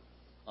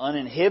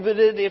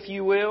 uninhibited, if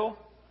you will.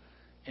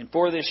 And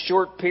for this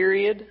short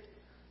period,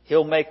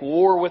 he'll make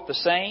war with the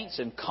saints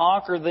and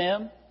conquer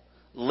them,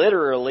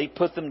 literally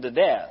put them to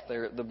death.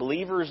 The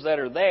believers that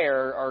are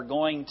there are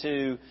going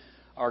to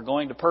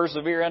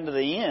persevere unto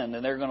the end,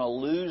 and they're going to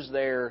lose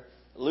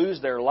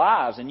their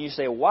lives. And you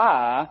say,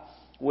 why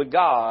would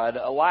God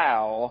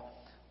allow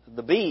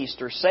the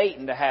beast or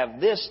Satan to have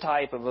this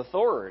type of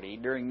authority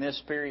during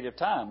this period of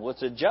time? Well,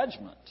 it's a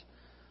judgment.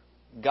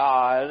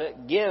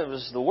 God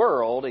gives the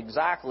world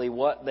exactly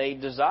what they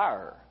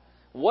desire.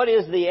 What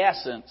is the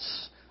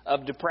essence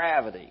of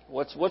depravity?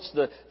 What's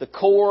the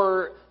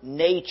core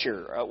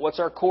nature? What's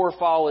our core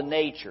fallen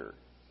nature?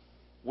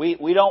 We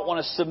don't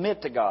want to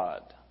submit to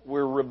God.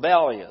 We're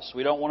rebellious.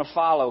 We don't want to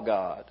follow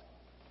God.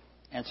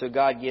 And so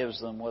God gives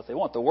them what they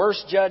want. The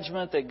worst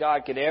judgment that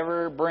God could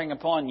ever bring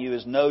upon you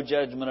is no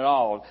judgment at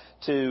all,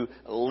 to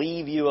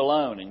leave you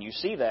alone. And you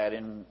see that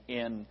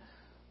in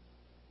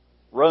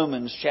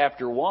Romans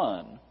chapter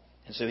 1.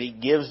 And so He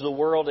gives the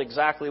world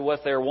exactly what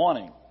they're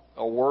wanting,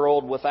 a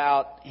world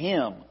without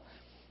Him.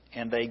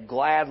 And they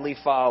gladly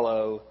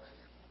follow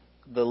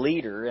the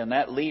leader, and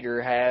that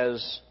leader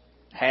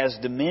has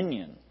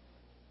dominion.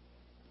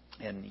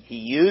 And he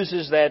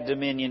uses that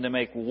dominion to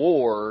make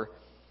war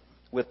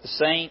with the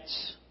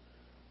saints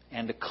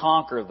and to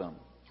conquer them,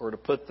 or to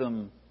put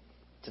them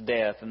to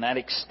death. And that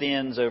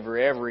extends over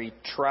every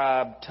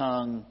tribe,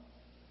 tongue,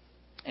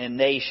 and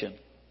nation.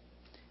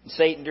 And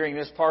Satan, during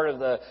this part of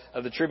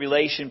the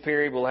tribulation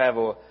period, will have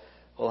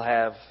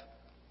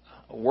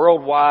a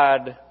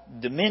worldwide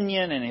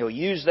dominion, and he'll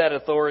use that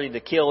authority to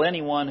kill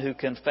anyone who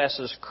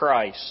confesses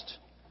Christ.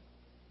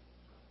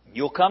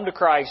 You'll come to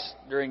Christ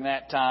during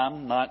that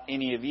time, not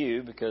any of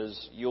you,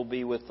 because you'll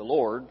be with the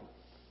Lord,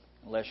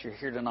 unless you're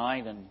here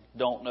tonight and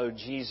don't know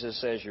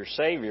Jesus as your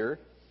Savior.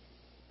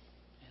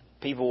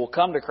 People will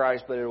come to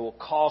Christ, but it will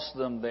cost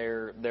them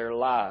their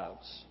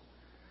lives.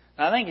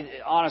 And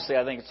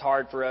I think it's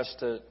hard for us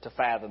to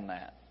fathom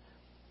that.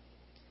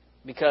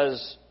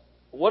 Because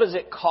what does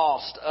it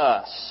cost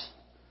us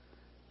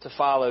to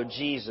follow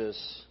Jesus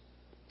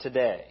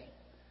today?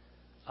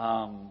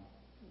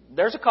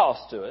 There's a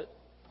cost to it.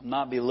 I'm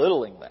not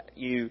belittling that.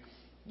 You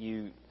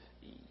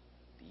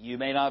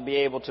may not be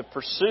able to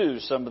pursue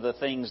some of the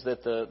things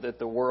that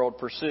the world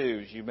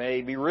pursues. You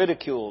may be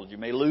ridiculed. You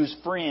may lose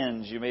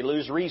friends. You may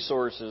lose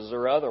resources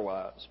or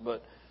otherwise.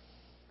 But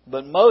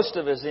most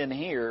of us in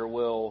here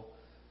will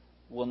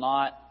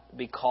not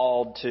be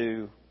called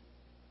to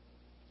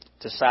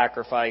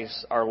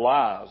sacrifice our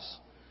lives.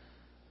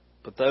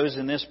 But those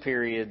in this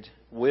period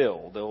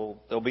will.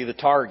 They'll be the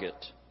target.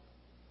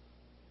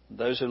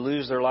 Those who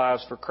lose their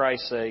lives for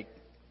Christ's sake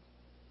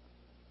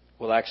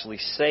will actually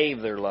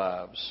save their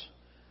lives,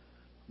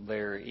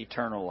 their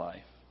eternal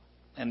life.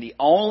 And the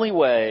only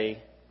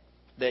way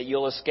that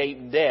you'll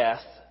escape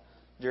death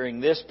during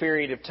this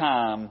period of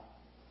time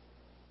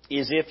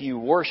is if you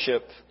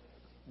worship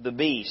the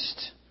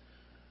beast.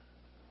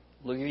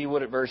 Look, if you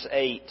would, at verse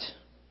 8.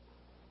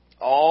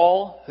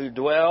 All who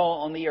dwell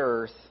on the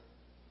earth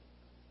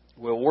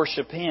will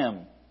worship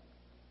Him,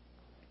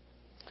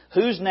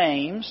 whose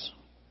names,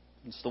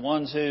 it's the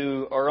ones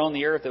who are on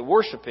the earth that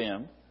worship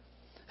Him,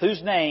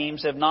 whose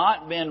names have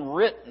not been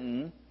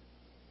written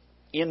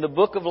in the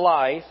book of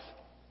life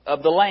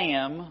of the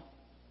Lamb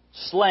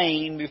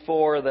slain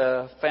before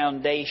the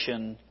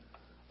foundation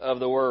of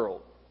the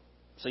world.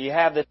 So you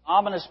have this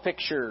ominous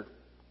picture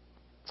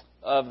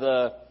of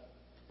the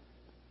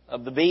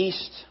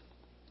beast,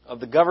 of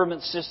the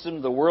government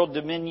system, the world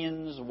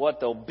dominions, what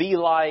they'll be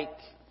like,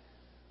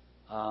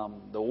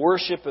 the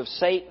worship of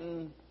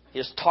Satan,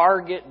 his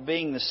target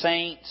being the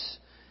saints.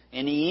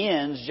 And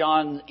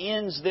John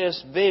ends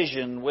this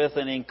vision with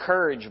an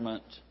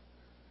encouragement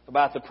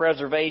about the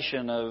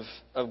preservation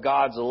of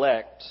God's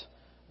elect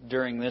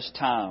during this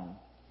time.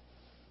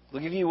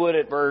 Look, if you would,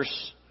 at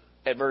verse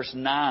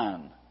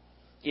 9.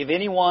 If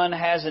anyone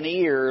has an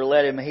ear,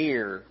 let him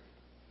hear.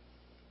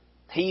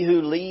 He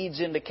who leads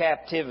into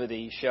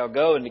captivity shall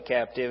go into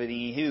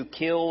captivity. He who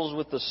kills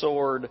with the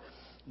sword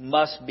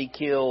must be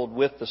killed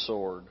with the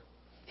sword.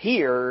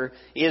 Here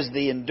is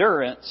the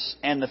endurance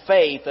and the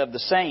faith of the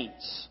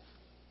saints.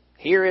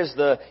 Here is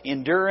the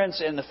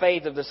endurance and the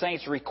faith of the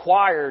saints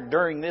required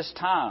during this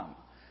time.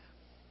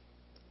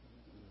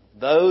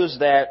 Those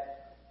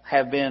that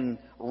have been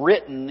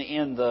written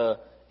in the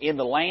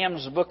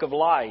Lamb's book of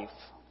life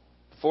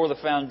before the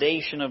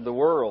foundation of the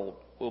world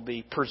will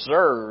be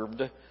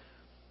preserved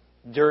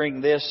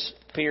during this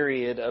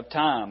period of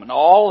time. And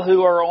all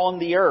who are on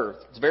the earth,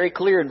 it's very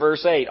clear in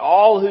verse 8,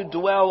 all who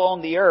dwell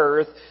on the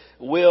earth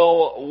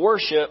will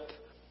worship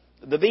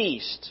the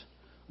beast.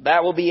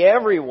 That will be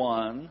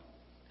everyone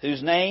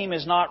whose name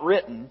is not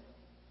written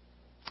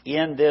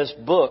in this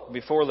book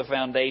before the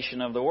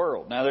foundation of the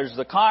world. Now there's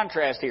the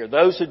contrast here.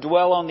 Those who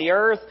dwell on the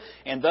earth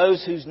and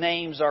those whose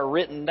names are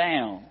written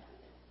down.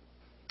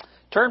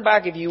 Turn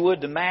back, if you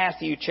would, to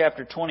Matthew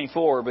chapter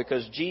 24,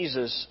 because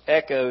Jesus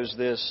echoes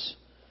this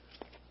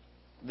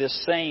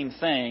same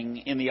thing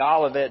in the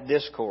Olivet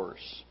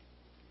Discourse.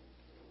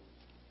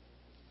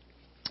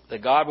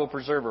 That God will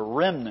preserve a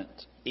remnant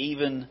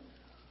even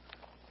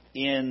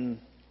in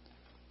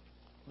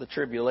the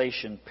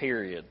tribulation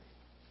period.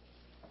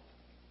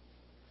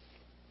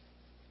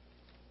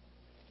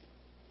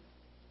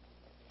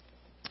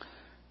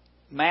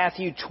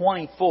 Matthew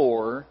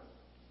 24,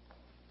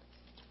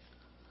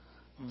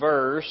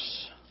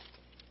 verse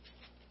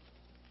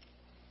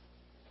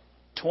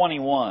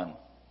 21.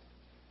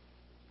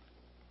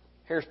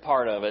 Here's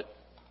part of it,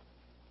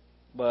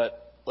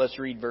 but let's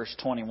read verse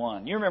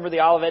 21. You remember the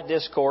Olivet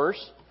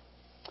Discourse.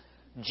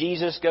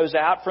 Jesus goes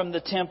out from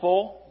the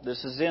temple.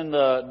 This is in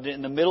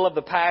the middle of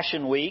the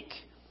Passion Week.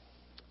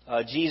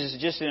 Jesus,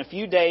 just in a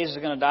few days, is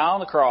going to die on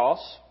the cross.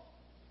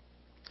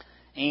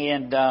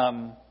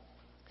 And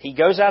he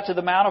goes out to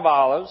the Mount of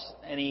Olives,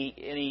 and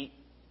he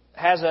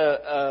has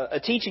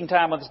a teaching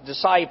time with his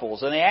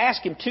disciples. And they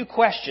ask him two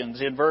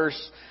questions in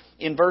verse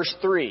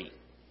 3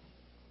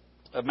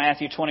 of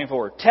Matthew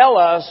 24. Tell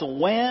us,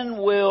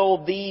 when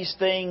will these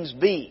things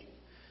be?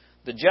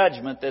 The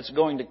judgment that's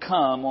going to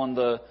come on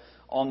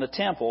the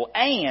temple.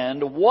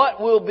 And what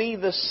will be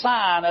the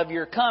sign of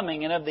your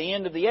coming and of the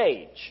end of the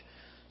age?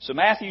 So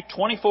Matthew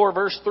 24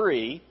 verse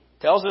 3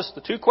 tells us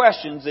the two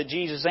questions that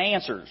Jesus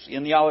answers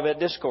in the Olivet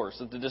Discourse.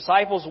 That the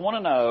disciples want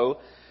to know,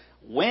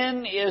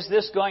 when is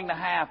this going to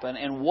happen?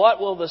 And what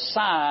will the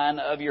sign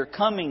of your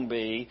coming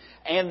be?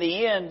 And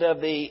the end of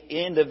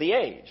the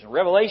age.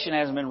 Revelation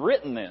hasn't been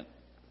written then.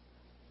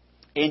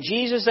 And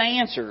Jesus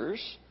answers,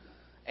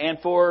 and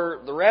for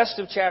the rest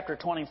of chapter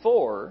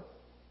 24,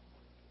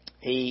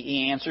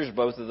 he answers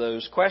both of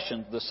those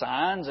questions, the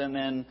signs and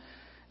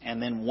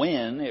then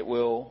when it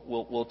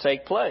will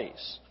take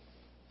place.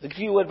 If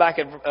you would, back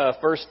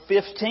at verse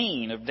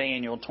 15 of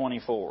Daniel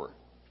 24.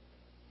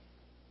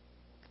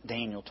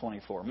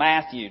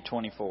 Matthew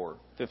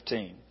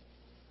 24:15.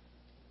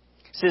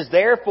 It says,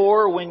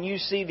 therefore, when you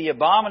see the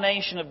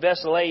abomination of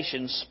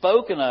desolation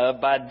spoken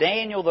of by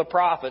Daniel the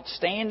prophet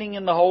standing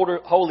in the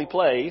holy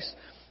place,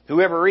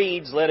 whoever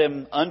reads, let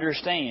him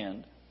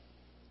understand.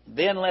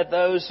 Then let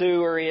those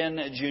who are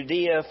in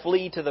Judea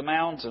flee to the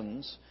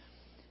mountains,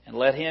 and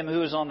let him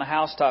who is on the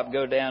housetop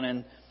go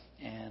down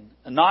and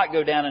not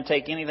go down and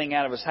take anything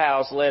out of his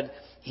house. Let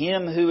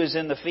him who is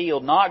in the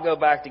field not go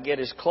back to get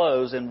his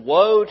clothes. And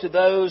woe to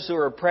those who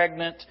are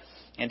pregnant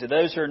and to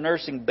those who are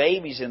nursing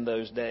babies in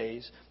those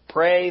days.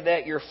 Pray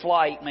that your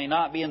flight may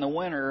not be in the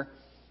winter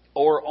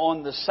or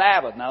on the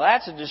Sabbath. Now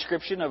that's a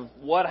description of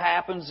what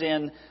happens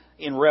in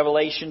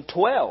Revelation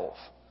 12.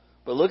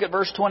 But look at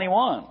verse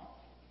 21.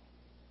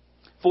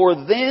 For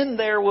then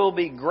there will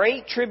be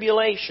great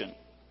tribulation,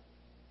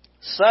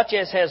 such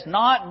as has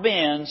not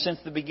been since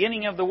the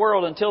beginning of the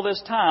world until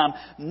this time,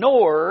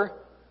 nor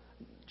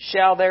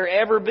shall there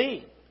ever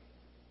be.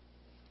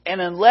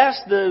 And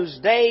unless those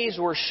days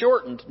were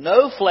shortened,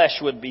 no flesh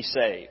would be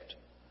saved.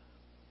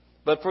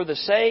 But for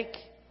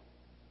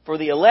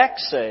the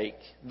elect's sake,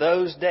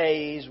 those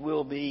days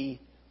will be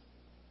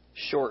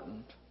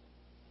shortened.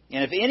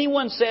 And if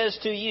anyone says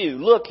to you,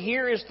 look,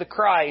 here is the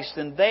Christ,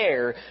 and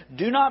there,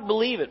 do not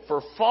believe it.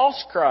 For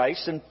false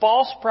Christs and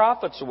false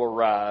prophets will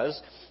rise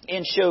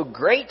and show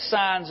great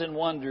signs and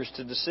wonders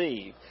to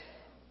deceive,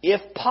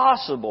 if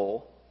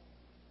possible,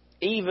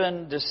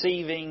 even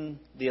deceiving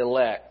the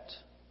elect.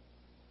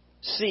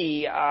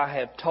 See, I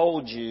have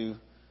told you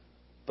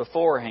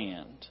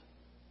beforehand.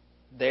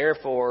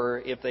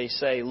 Therefore, if they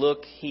say,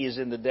 look, he is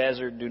in the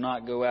desert, do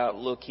not go out.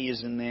 Look, he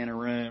is in the inner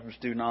rooms,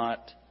 do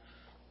not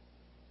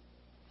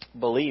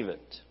believe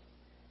it.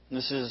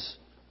 This is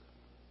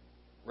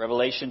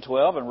Revelation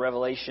 12 and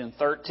Revelation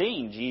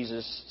 13.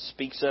 Jesus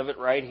speaks of it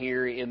right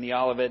here in the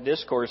Olivet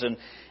Discourse.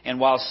 And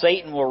while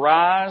Satan will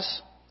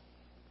rise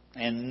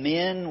and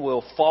men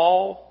will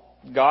fall,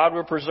 God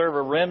will preserve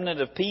a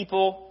remnant of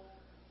people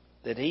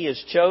that He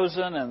has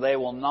chosen, and they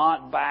will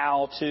not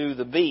bow to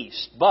the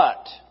beast.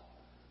 But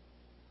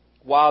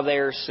while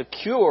they're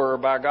secure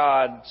by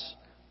God's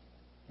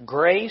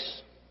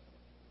grace,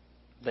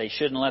 they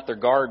shouldn't let their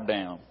guard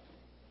down,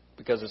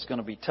 because it's going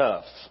to be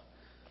tough.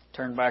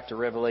 Turn back to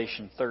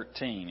Revelation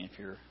 13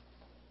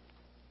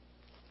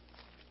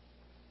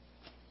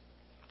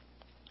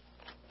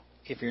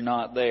 if you're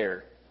not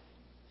there.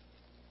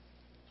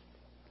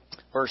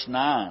 Verse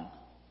 9.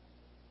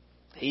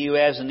 He who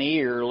has an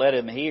ear, let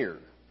him hear.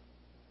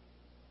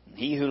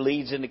 He who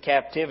leads into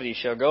captivity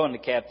shall go into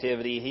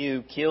captivity. He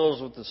who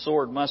kills with the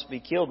sword must be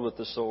killed with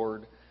the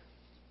sword.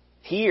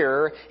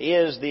 Here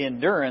is the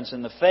endurance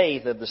and the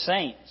faith of the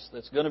saints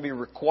that's going to be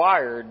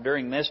required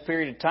during this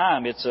period of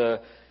time. It's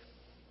a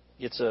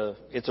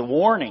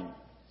warning.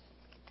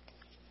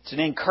 It's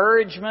an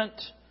encouragement,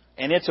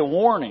 and it's a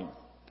warning.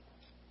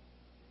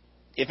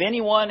 If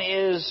anyone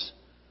is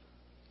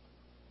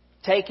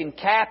taken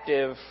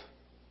captive,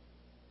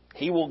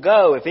 he will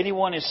go. If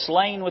anyone is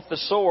slain with the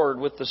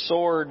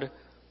sword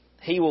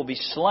he will be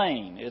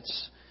slain.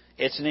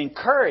 It's an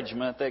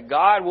encouragement that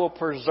God will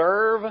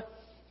preserve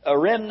a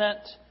remnant,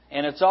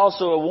 and it's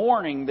also a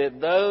warning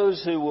that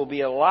those who will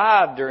be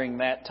alive during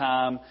that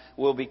time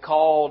will be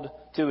called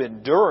to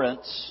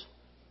endurance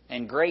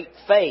and great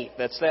faith.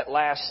 That's that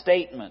last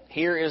statement.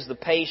 Here is the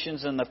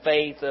patience and the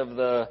faith of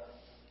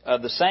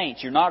the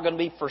saints. You're not going to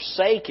be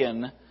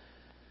forsaken,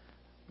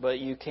 but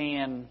you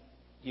can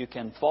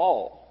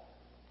fall.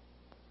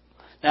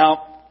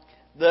 Now,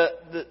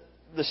 the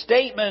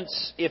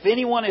statements, if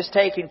anyone is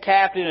taken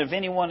captive, if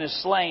anyone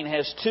is slain,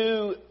 has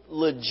two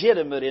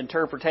legitimate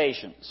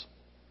interpretations.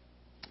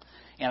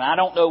 And I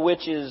don't know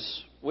which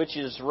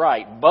is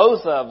right.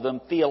 Both of them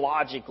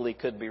theologically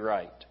could be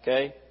right.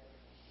 Okay?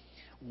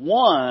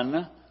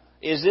 One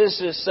is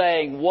this is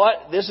saying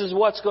this is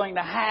what's going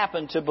to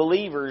happen to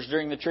believers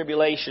during the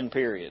tribulation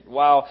period.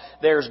 While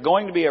there's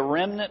going to be a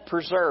remnant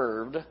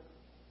preserved,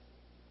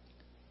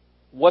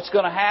 what's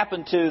going to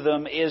happen to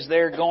them is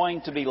they're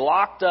going to be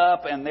locked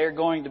up and they're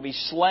going to be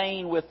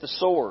slain with the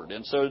sword.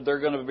 And so they're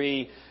going to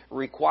be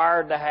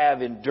required to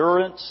have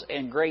endurance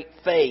and great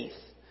faith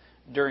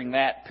during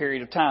that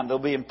period of time. They'll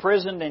be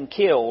imprisoned and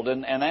killed,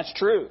 and that's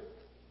true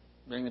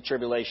during the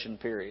tribulation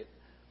period.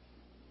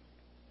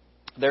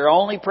 Their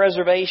only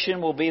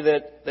preservation will be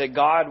that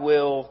God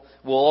will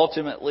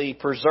ultimately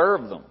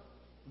preserve them,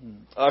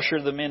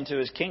 usher them into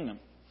His kingdom.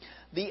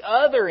 The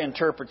other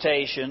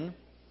interpretation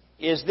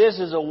is this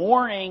is a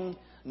warning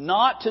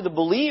not to the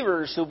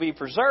believers who will be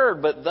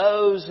preserved, but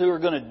those who are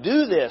going to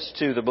do this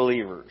to the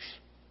believers.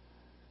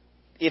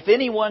 If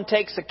anyone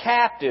takes a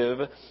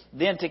captive,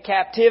 then to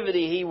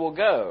captivity he will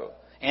go.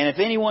 And if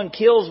anyone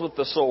kills with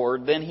the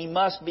sword, then he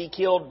must be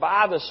killed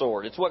by the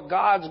sword. It's what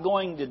God's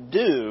going to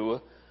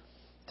do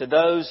to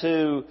those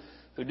who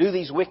do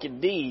these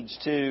wicked deeds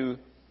to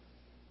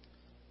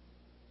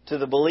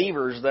the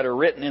believers that are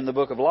written in the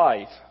book of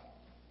life.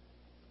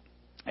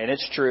 And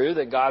it's true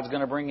that God's going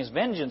to bring His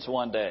vengeance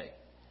one day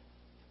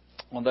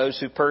on those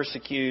who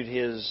persecute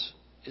His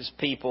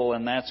people,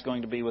 and that's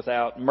going to be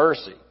without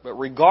mercy. But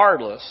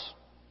regardless,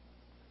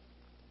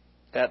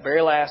 that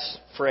very last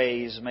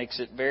phrase makes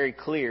it very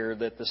clear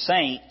that the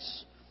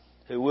saints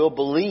who will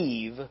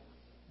believe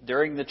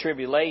during the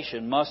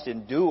tribulation must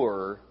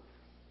endure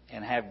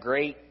and have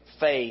great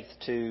faith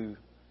to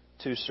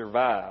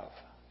survive.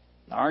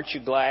 Now, aren't you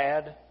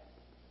glad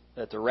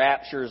that the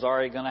rapture is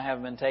already going to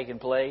have been taking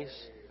place?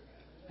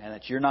 and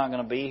that you're not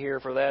going to be here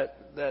for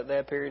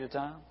that period of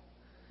time.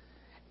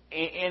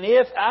 And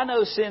if I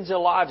know sin's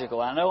illogical,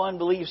 I know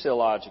unbelief's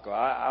illogical.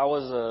 I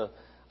was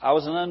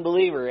an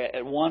unbeliever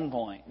at one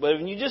point, but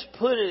when you just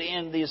put it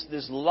in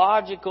this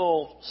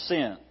logical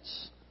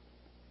sense,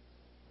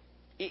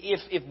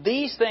 if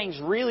these things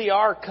really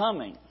are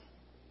coming,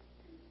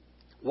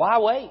 why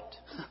wait?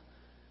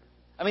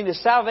 I mean, the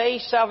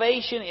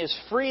salvation is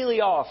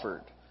freely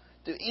offered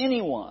to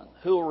anyone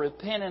who will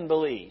repent and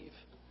believe.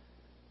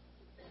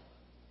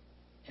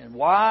 And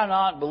why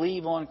not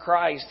believe on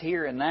Christ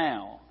here and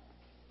now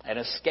and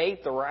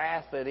escape the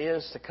wrath that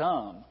is to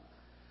come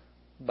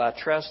by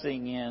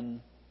trusting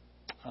in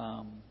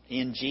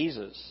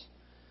Jesus?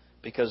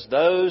 Because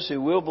those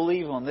who will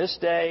believe on this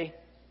day,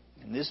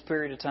 in this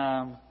period of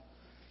time,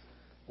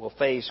 will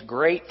face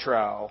great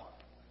trial.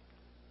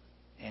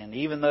 And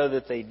even though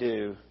that they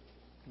do,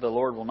 the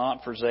Lord will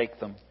not forsake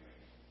them,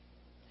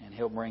 and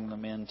He'll bring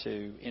them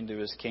into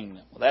His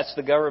kingdom. Well, that's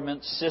the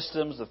government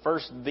systems, the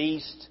first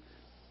beast.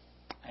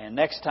 And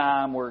next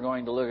time we're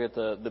going to look at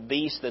the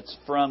beast that's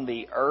from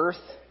the earth,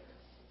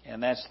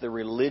 and that's the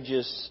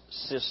religious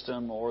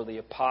system or the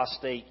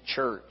apostate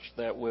church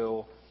that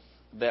will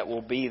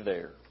be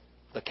there.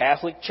 The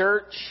Catholic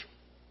Church,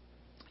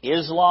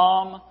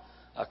 Islam,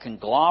 a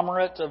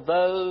conglomerate of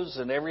those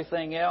and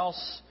everything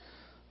else,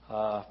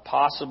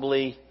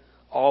 possibly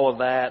all of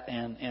that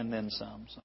and then some.